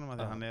stórleikjanum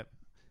að hann er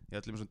í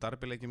öllum þessum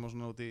derbyleikjum og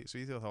svona út í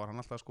Svíþjóð og þá var hann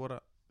alltaf að skora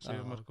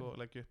sigurmörk og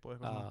leggja upp og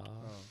eitthvað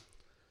svona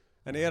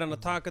En er hann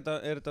að taka þetta,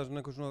 er þetta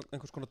svona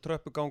einhvers konar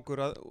tröppugangur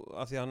að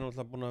því að hann er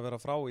alltaf búin að vera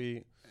frá í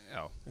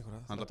Já,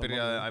 hann alltaf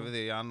byrjaði æfið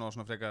í janúar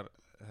svona frekar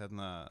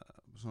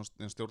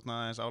svona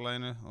stjórnaði eins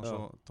álæginu og svo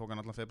tók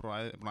hann alltaf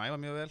februar búin að æfa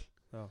mjög vel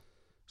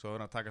svo var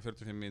hann að taka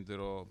 45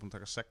 mínútur og búin að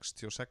taka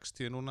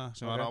 60 núna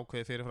sem var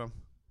ákveðið fyrirfram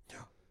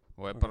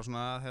og bara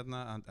svona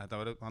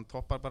hann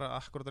toppar bara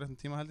akkurat réttum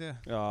tíma held ég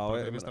bara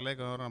fyrir fyrsta leik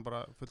og það var hann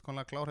bara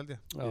fullkomlega klár held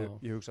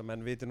ég hugsa að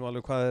menn viti nú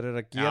alveg hvað þeir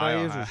eru að gera í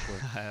þessu sko.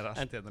 Það er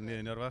allt þetta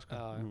niður njörfa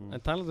sko.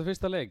 En talandi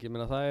fyrsta leik, ég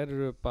meina það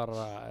eru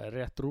bara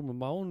rétt rúmu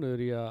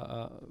mánuður í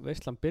að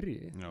veislan byrji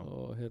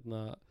og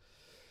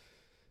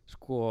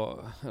sko,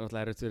 það er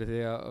alltaf erfitt fyrir því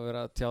að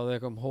vera að tjáða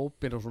eitthvað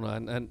hópin og svona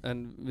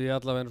en við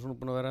allavega erum svona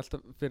búin að vera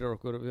alltaf fyrir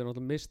okkur, við erum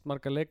alltaf mist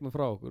marga leikmenn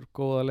frá okkur,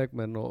 góða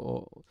leikmenn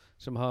og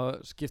sem hafa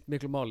skipt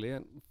miklu máli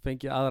en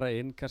fengið aðra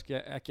inn, kannski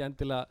ekki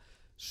endilega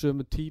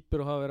sömu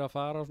típur og hafa verið að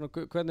fara og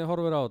svona, hvernig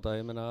horfir á þetta?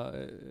 Ég meina,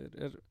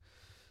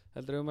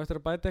 heldur við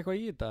eftir að bæta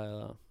eitthvað í þetta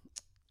eða?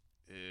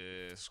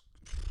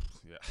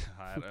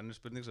 Það er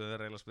önnur spurning sem við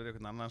erum eiginlega að spyrja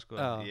einhvern annan sko,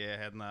 ég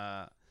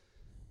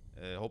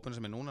hópurinn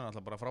sem núna er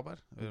alltaf bara frábær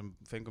við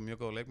fengum mjög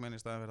góða leikmenn í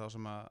staðin fyrir þá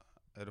sem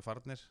eru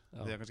farnir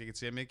því að kannski ekki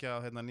sé mikið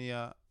af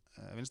nýja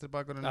vinstri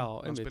bakkurinn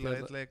hann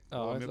spilaði eitt leik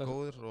og mjög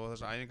góður og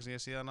þessar æfingar sem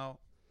ég síðan á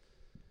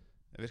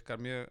virkar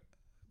mjög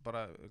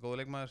bara góða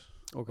leikmaður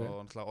og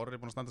náttúrulega Orri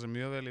er búin að standa sig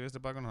mjög vel í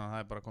vinstri bakkurinn þannig að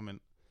það er bara komin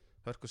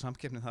hörku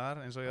samkeppni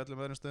þar eins og í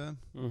öllum öðrum stöðum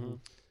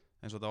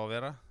eins og þetta á að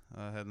vera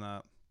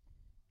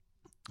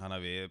þannig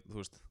að við, þú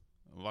veist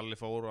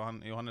Valli fór og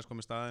Jóhannes kom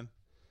í staðinn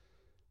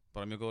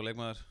bara mjög góða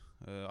leikmaður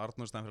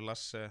Arnur stæðin fyrir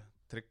Lasse,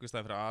 Tryggvi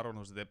stæðin fyrir Aron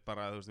þetta er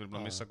bara, þú veist, við erum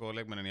búin að missa góða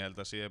leikmenn en ég held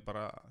að sé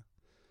bara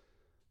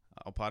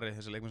á pari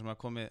þessi leikmenn sem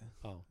hafa komið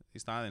í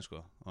staðinn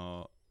sko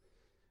og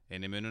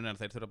eini munun er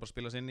að þeir þurfa bara að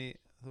spila sig inn í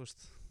þú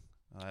veist,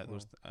 ef þú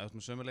ert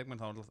með sömu leikmenn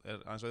þá er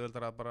aðeins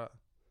auðveldar að bara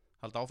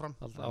halda áfram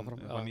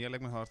en nýja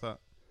leikmenn þá er það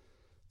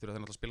þurfa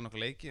þeir náttúrulega að spila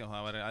nokkra leiki og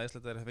það væri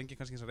æðislegt að þeir fengi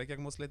kannski eins og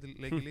Reykjavík-mótsleiki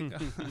líka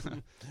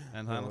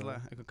en það er náttúrulega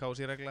einhver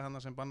KC-regla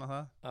hann sem banna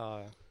það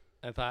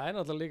En það er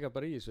náttúrulega líka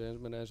bara í þessu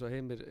eins og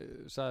Heimir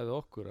sagði við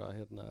okkur að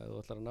ef þú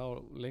ætlar að ná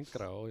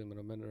lengra og ég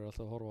meina menn eru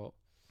alltaf að horfa á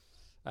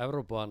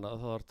Evrópu og annað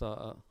þá þarf þetta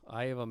að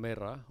æfa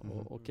meira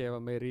og gefa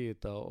meira í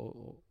þetta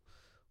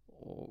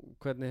og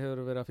hvernig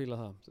hefur þú verið að fíla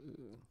það?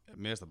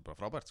 Mér finnst þetta bara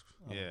frábært sko.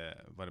 Ég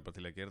væri bara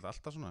til að gera þetta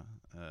alltaf svona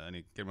en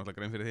ég ger mér alltaf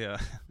grein fyrir því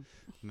að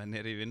menn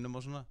eru í vinnum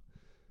og svona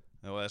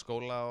og eða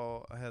skóla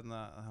og það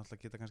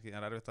alltaf geta kannski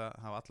er erfitt að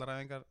hafa allar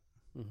æfingar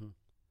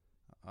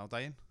á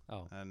daginn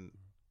en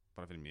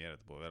bara fyrir mér er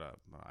þetta búið að vera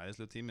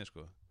æðislega tími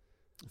sko.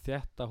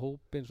 Þetta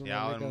hópin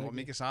svona og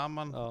mikið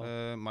saman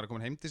maður er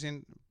komin heim til sín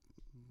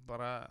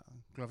bara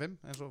kl. 5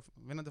 eins og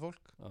vinnandi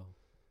fólk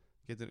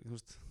getur, þú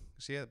veist,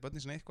 séð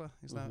börnin sinni eitthvað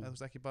í stað, eða þú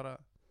veist ekki bara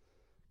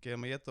gefa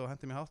mig éta og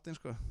hendi mig háttinn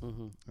sko.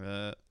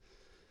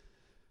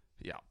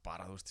 Já,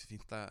 bara þú veist,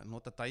 fínt að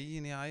nota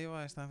daginn í að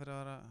æfa í staðan fyrir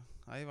að vera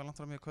að æfa langt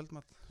frá mig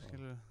kvöldmatt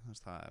skilur, þú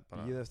veist, það er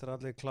bara Bíða eftir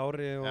allir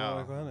klári og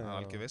eitthvað þannig það er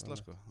algjör veisla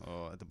sko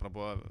og þetta er bara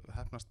búið að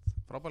heppnast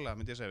frábærlega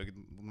myndi ég segja, við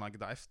getum búin að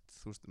geta æft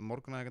þú veist,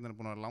 morgunæðingarnir er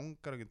búin að vera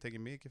langar og getum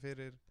tekið mikið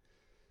fyrir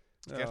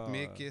skert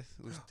mikið,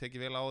 þú veist,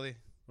 tekið vel á því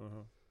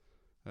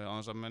á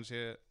þess að menn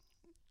sé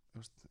þú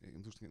veist,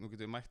 nú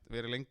getum við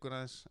verið lengur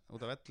aðeins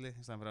út af velli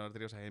í staðan fyrir að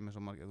drífa sig heim eins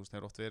og margir, þú veist,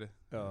 það er oft verið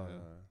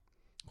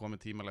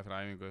komið tímalega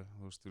fyrir æfingu,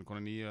 þú veist, við erum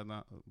konið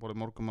 9 borðið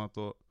morgumat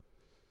og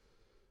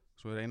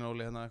svo er Einar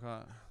Óli eitthvað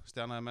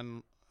stjanaði menn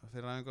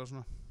fyrir æfingu og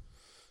svona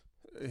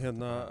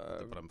þetta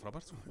er bara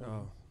frábært sko.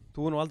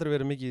 Þú hefur nú aldrei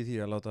verið mikið í því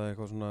að láta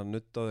eitthvað svona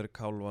nutta á þér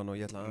kálvan og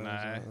ég ætla að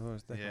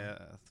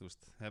þú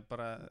veist, hef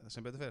bara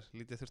sem betur fyrr,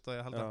 lítið þurft á því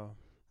að halda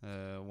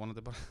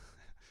vonandi bara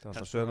það er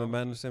alltaf sömu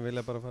menn sem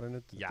vilja bara fara í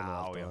nutt já,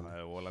 það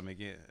er volað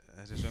mikið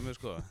þessi sömu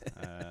sko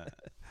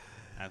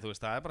en þú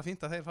veist, það er bara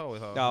fínt að þeir fái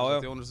þá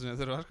þjónustu sem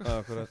þeir þurfa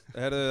sko.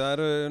 Herðu, það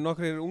eru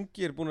nokkrir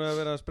ungir búin að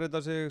vera að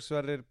spreita sig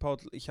Sverrir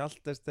Páll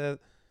Hjaltesteð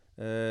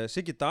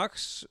Siggi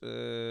Dags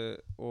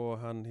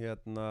og hann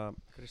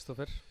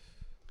Kristoffer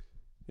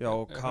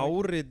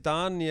Kári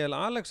Daniel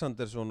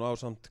Alexandersson á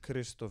samt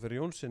Kristoffer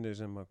Jónssoni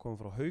sem kom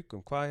frá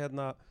Haukum hvað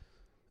þetta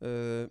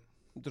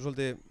er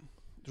svolítið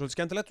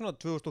skemmtilegt svona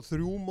 2003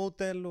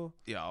 módel og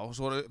já, og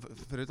svo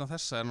fyrir utan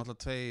þessa er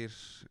náttúrulega tveir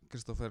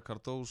Kristoffer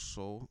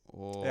Cardoso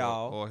og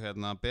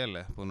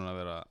Bele búin að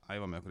vera að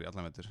æfa með okkur í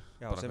allan vetur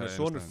sem er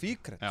sonur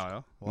Fíkret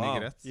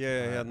mikið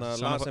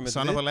rétt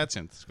son of a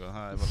legend sko,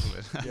 það er bara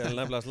svolítið ég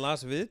nefnilega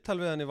las viðtal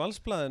við hann í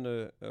Valsblaðinu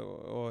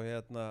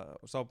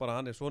og sá bara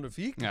hann er sonur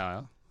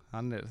Fíkret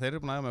þeir eru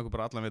búin að æfa með okkur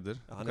bara allan vetur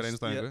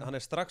hann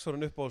er strax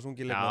orðinn upp á þessu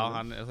ungi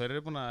leikmann þeir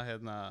eru búin að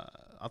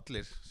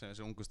allir sem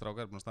þessi ungu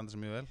strákar er búin að standa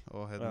sig mjög vel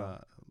og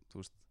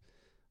þú veist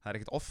það er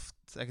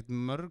ekkert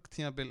mörg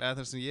tímabil eða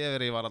þess sem ég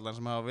verið í var allan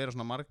sem hafa verið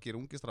svona margir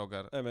ungi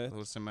strákar þú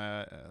veist sem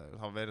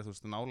hafa verið þú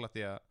veist nálægt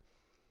í að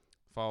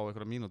fá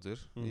einhverja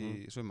mínútur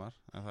í sumar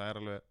en það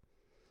er alveg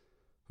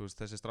þú veist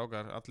þessi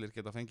strákar allir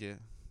geta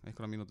fengið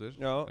einhverja mínútur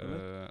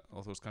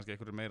og þú veist kannski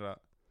einhverjir meira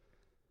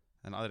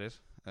en aðrir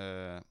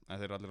en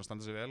þeir eru allir að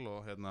standa sig vel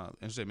og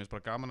eins og ég minnst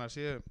bara gaman að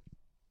séu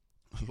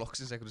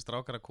loksins einhverjir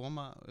strákar að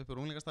koma upp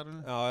úr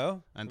unglingastarfinu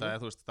en það er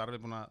þú veist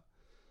starfið búin að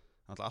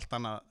allt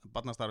annað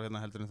barnastarf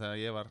heldur en þegar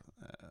ég var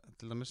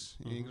til dæmis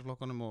í yngri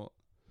flokkunum og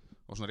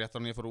svona rétt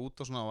ára en ég fór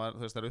út og svona og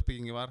þú veist þegar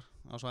uppbyggingi var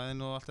á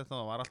svæðinu og allt þetta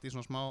og var allt í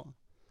svona smá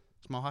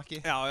smá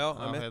hakki. Já,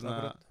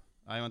 akkurat.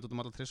 Æfandi út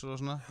alla trissur og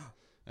svona.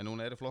 En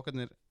núna eru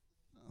flokkarnir,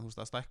 þú veist,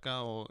 að stækka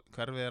og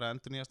hverfi að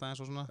endurnýjast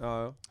aðeins og svona.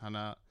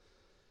 Þannig að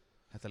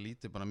þetta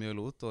lítur bara mjög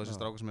vel út og þessi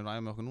strákar sem eru að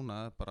æfa með okkur núna,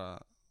 bara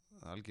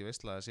algjör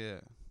veistla að sé,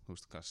 þú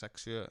veist,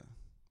 6-7,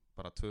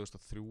 bara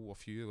 2003 og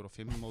 4 og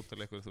 5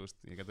 mótarleikur, þú veist,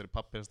 ég geti verið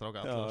pappi að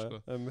stráka alltaf, sko.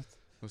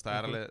 Þú veist, það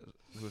alveg,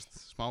 þú veist,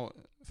 smá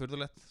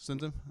furðulegt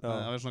stundum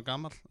að vera svona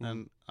gamall,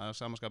 en að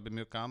samanskapi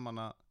mjög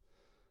gaman að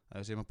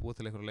við séum að búa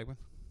til einhverja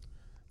leikmenn.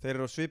 Þeir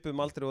eru á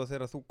svipuðum aldri og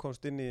þegar þú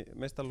komst inn í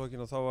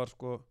meistaralokin og þá var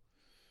sko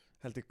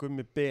held ég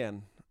Gummi Ben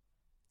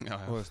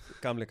og veist,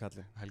 gamli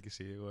kallinn Helgi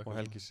Sig og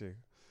Helgi Sig.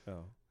 Já.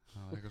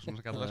 Það var eitthvað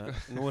svona kalla, sko.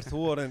 Nú þú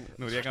orðin.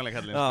 Nú ég gamli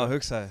kallinn, sko. Já,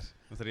 hugsaðir.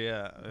 Nú þarf ég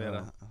að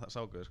vera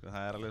ságuð, sko.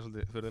 Það alveg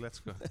svolítið furðulegt,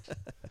 sko.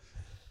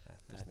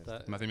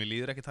 Með þeim ég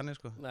líður ekki þannig,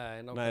 sko. Nei.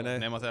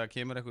 Nema þegar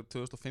kemur einhver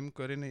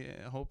 2005 inn í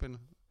hópin.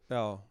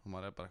 Já. Og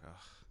maður bara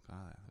eitthvað,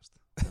 hvað þú veist,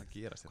 hvað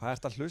gerast þetta? Hvað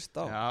ert að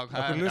hlusta á? Já,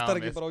 hvað hlustar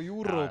ekki bara á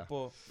Europe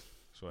og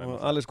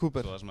Alice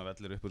Cooper? Svo það sem að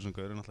vellir upp úr þessum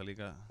gaurum alltaf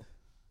líka,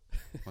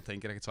 maður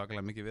tengir ekkert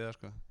svakalega mikið við það,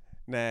 sko.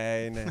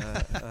 Nei,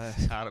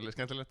 það er alveg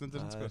skemmtilegt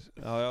undir, sko.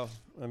 Já,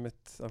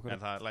 einmitt. En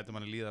það lætur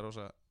manni líða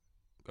rosa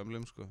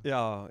gömlum, sko.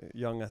 Já,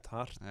 young at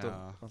heart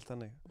og allt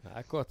þannig. Það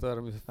er gott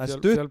að það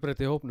er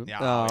fjölbreytt í hópnum.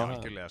 Já,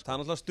 algjörlega, sko. Það er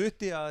náttúrulega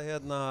stutt í að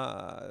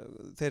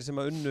þeir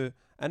sem að unnu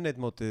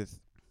N1-mótið,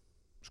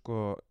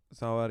 sko,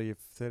 þeir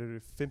eru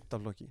í 5.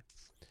 flokki.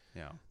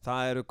 Já.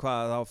 Það eru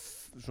hvað,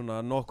 svona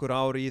nokkur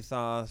ári í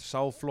það að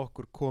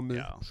sáflokkur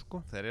komið,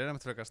 sko. Þeir eru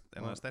einmitt frekar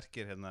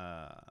sterkir hérna.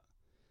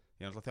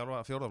 Ég er alltaf að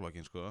þjálfa 4.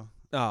 flokkin, sko.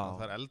 Já.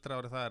 Það er eldra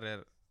árið þar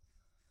er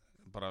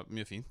bara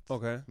mjög fínt,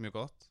 mjög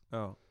gott.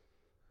 Já.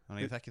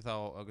 Þannig ég þekki þá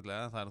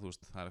ágætlega, það er, þú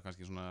veist, það er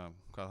kannski svona,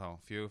 hvað þá,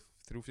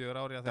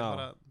 3-4 ári að þeir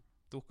bara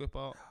dúkka upp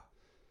á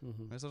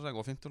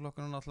meistaraflokk og 5.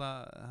 flokkurinn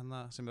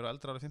alltaf, sem eru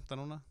eldra árið 15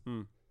 núna.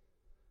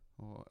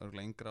 Og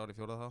örgulega yngra ári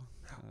 4 þá.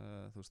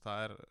 Þú veist,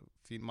 það er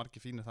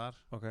margir fínir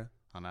þar.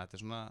 Þannig að þetta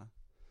er svona,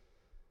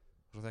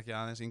 svo þekki ég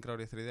aðeins yngra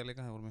ári í 3.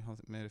 líka, það voru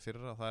með í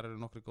 4 og það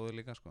eru nokkri góðir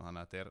líka, sko.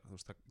 Þannig að þetta er, þú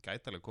veist, það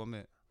gæti alveg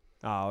komið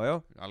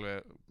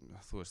alveg,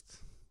 þú veist,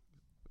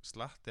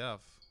 slatti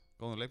af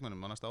góðum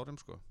leikmönnum á næsta árum,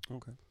 sko.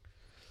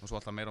 Og svo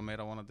alltaf meira og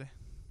meira vonandi.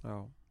 Já.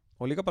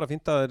 Og líka bara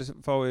fínt að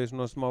þeir fái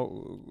svona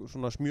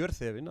smá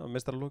smjörþefin af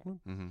meistaraloknum.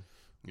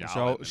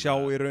 Sjá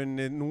í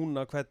rauninni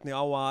núna hvernig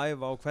á að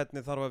æfa og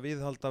hvernig þarf að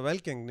viðhalda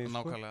velgengni, sko.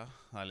 Nákvæmlega,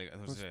 það er líka,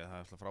 þú veist, það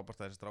er alltaf frábært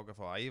að þessi strákar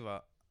fá að æfa,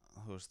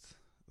 þú veist,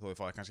 þó við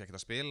fáið kannski ekkert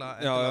að spila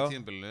endilega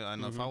tímabilinu,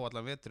 en að fá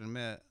allan veturinn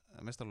með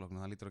meistaraloknum,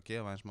 það lítur að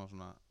gefa einn smá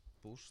svona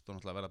boost og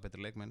náttúrulega verða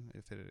betri leikmenn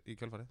í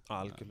kjölfarið.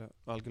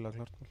 Algjörlega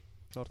klart.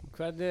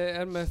 Hvernig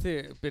er með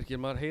þig, Birgir?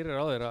 Maður heyrir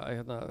á þér að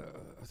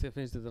þér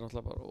finnst þetta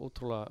náttúrulega bara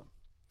ótrúlega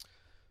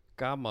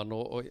gaman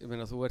og ég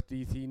meina þú ert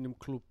í þínum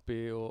klúbbi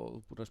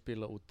og búin að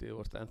spila úti og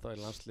ert ennþá í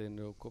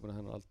landsliðinu og komin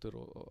að þennan aldur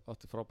og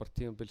átti frábært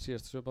tímabil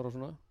síðast söpar og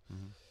svona.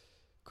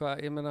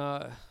 Hvað, ég meina,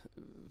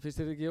 finnst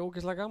þér ekki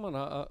ógeðslega gaman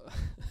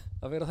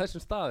að vera á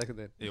þessum stað einhvern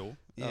veginn? Jú,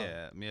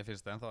 mér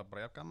finnst það ennþá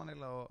bara jafn gaman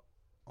eiginlega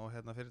og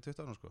fyrir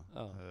 20 árum, sko.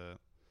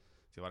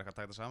 Því var eitthvað að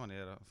taka þetta saman, ég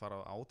er að fara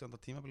á 18.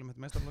 tímabilið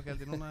með meistaraflokki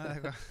held ég núna eða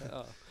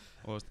eitthvað.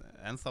 Og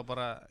ennþá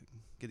bara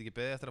get ekki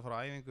beðið eftir að fara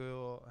á æfingu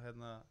og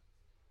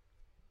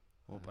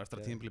og eftir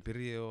að tímabilið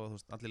byrji og þú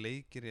veist, allir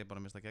leikir, ég er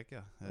bara mist að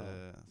gegja.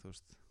 Þú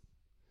veist,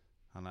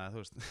 þannig að þú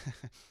veist,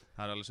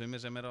 það er alveg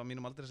sumir sem er á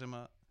mínum aldri sem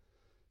að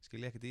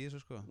skilja ekkert í þessu,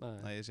 sko.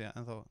 Það ég sé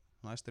ennþá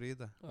næstur í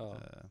þetta.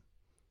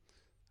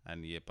 En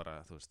ég bara,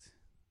 þú veist,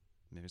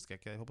 mér finnst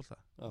geggjað í fótbolta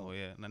og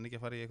ég nenni ekki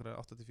að fara í einhverja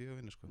 8-4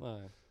 vinnu, sko.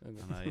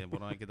 Þannig að ég er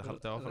búin að geta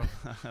haldið áfram.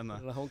 Það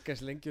er að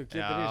hóngast lengi og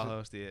getur í þessu. Já, þú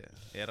veist, ég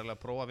er alveg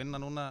að prófa að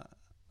vinna núna,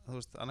 þú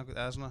veist,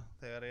 eða svona,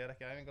 þegar ég er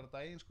ekki æfingar á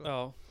daginn, sko. Já,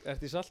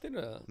 ertu í saltinu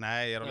eða?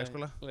 Nei, ég er á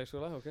leikskóla.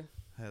 Leikskóla, ok.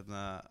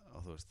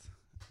 Og þú veist,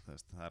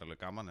 það er alveg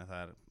gaman, en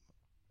það er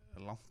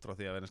langt frá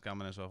því að vera eins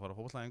gaman eins og að fara á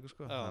fótboltaæfingu,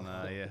 sko. Þannig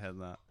að ég,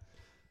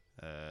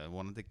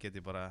 vonandi get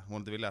ég bara,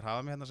 vonandi vilja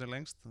hafa mig hérna sem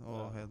lengst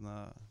og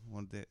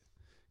vonandi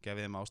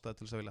gefið þeim ástæðu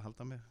til þess að vilja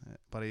halda mig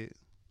bara í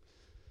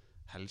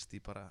helst í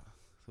bara,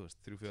 þú veist,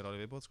 3-4 ári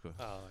viðbót, sko.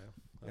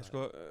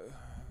 Sko,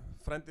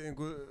 frændiðin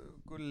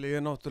Gulli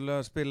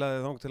náttúrulega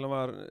spilaði þang til hann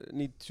var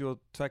 92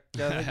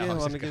 eða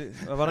ekki,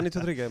 var hann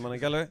 93, ég man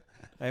ekki alveg.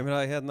 Ég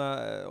meina,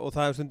 og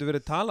það hefur stundu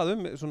verið talað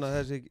svona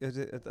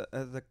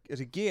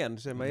þessi gen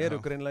sem eru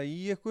greinlega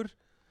í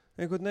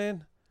einhvern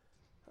veginn.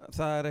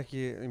 Það er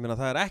ekki, ég meina,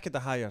 það er ekkert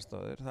að hægjast á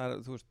þér, það er,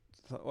 þú veist,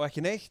 og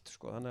ekki neitt,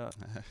 sko, þannig að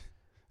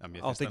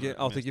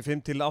átt ekki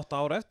 5-8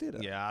 ára eftir?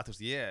 Já, þú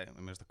veist,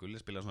 mér finnst að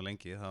Gulli spilaði svona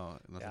lengi, þá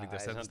náttúrulega líka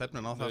að setja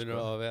stefnun á það, sko.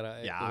 Það að vera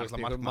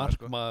einhver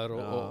markmaður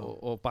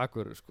og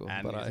bakur, sko.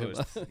 En þú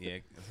veist,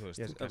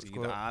 kannski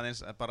ekki aðeins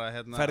bara,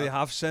 ferði í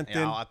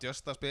hafsendin. Já, að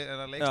djösta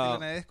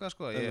leikstílinn eða eitthvað,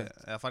 sko,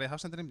 eða fara í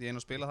hafsendinum, ég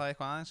að spila það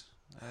eitthvað aðeins,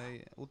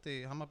 úti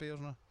í Hammarby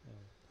og svona.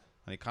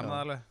 Þannig ég kann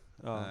það alveg,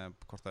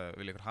 hvort það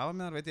vil ykkur hafa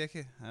með þar, veit ég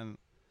ekki, en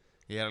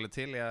ég er alveg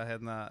til í að, ef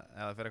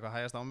það fer eitthvað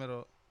hægjast á mér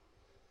og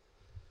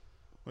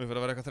ég fyrir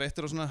að vera eitthvað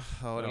þreyttur og svona,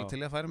 þá er ég alveg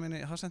til í að færa minni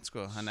í hafsend,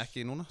 sko, en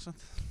ekki núna,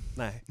 sant?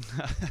 Nei,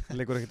 það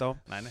liggur ekkert á.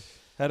 Nei.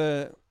 Herru,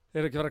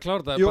 ekki að fara að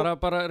klára þetta,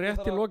 bara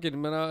rétt í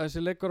lokin,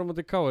 þessi leikur á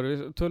móti KR, við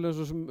tölum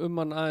svo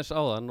um hann aðeins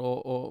áðan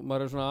og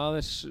maður svona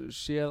aðeins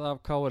séð af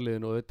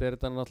KR-liðinu og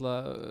þetta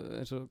náttúrulega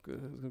eins og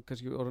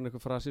kannski orðin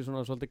eitthvað frasi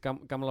svona svolítið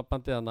gamla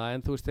bandið hana,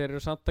 en þú veist, þeir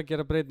eru samt að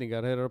gera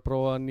breytingar, þeir eru að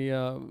prófa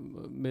nýja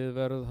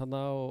miðverð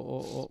hana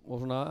og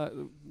svona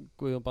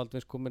Guðjón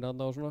Baldvins kominn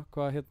hana og svona,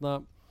 hvað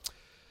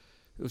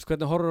þú veist,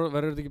 hvernig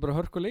verður þetta ekki bara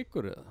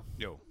hörkuleikur eða?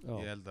 Jó,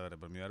 ég held að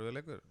verður bara mjög erfið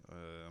leikur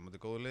á móti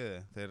góðu liði,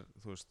 þeir,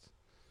 þú veist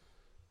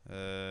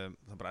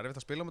það er bara erfitt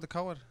að spila á móti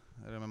KR,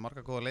 þeir eru með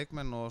marga góða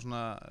leikmenn og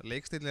svona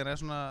leikstílinn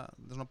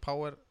svona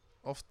power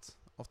oft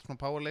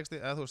svona power leikstíl,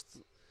 eða þú veist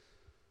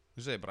þú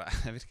segir bara,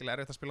 virkilega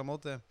erfitt að spila á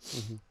móti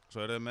svo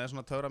eru þau með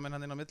svona töframenn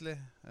hann inn á milli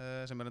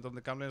sem er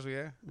enda gamli eins og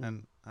ég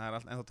en það er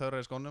ennþá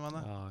töfrar í skónum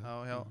hann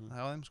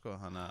hjá þeim sko,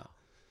 þannig að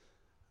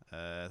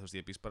þú veist,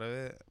 ég býst bara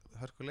við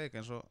hörkuleik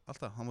eins og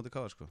alltaf á móti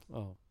KR sko.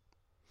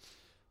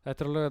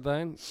 Þetta er á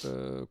laugardaginn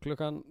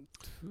klukkan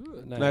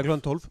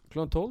 12.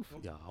 Klukkan 12?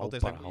 Já,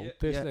 bara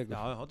hádegisleikur.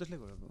 Já,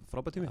 hádegisleikur,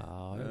 frábært tími.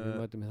 Já, við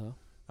mætum í það.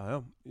 Já,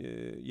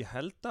 ég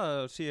held að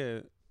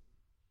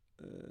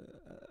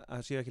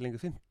það sé ekki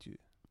lengur 50,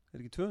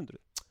 er ekki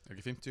 200?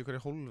 Ekki 50 ykkur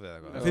í hólfi eða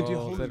eitthvað? 50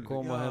 í hólfi, þeir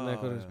koma hérna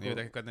einhverju. Ég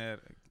veit ekki hvernig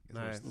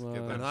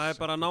en það er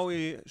bara að ná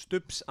í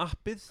Stubbs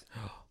appið.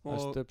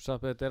 Stubbs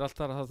appið, þetta er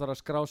alltaf, það þarf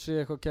að skrá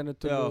sig eitthvað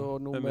kennitölu og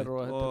númer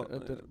og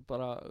þetta er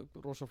bara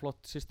rosa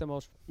flott system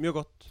á þessu. Mjög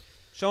gott.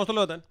 Sjáumst á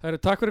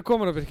laugardaginn. Takk fyrir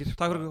komuna, Birkir.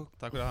 Takk fyrir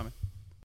að hafa mig.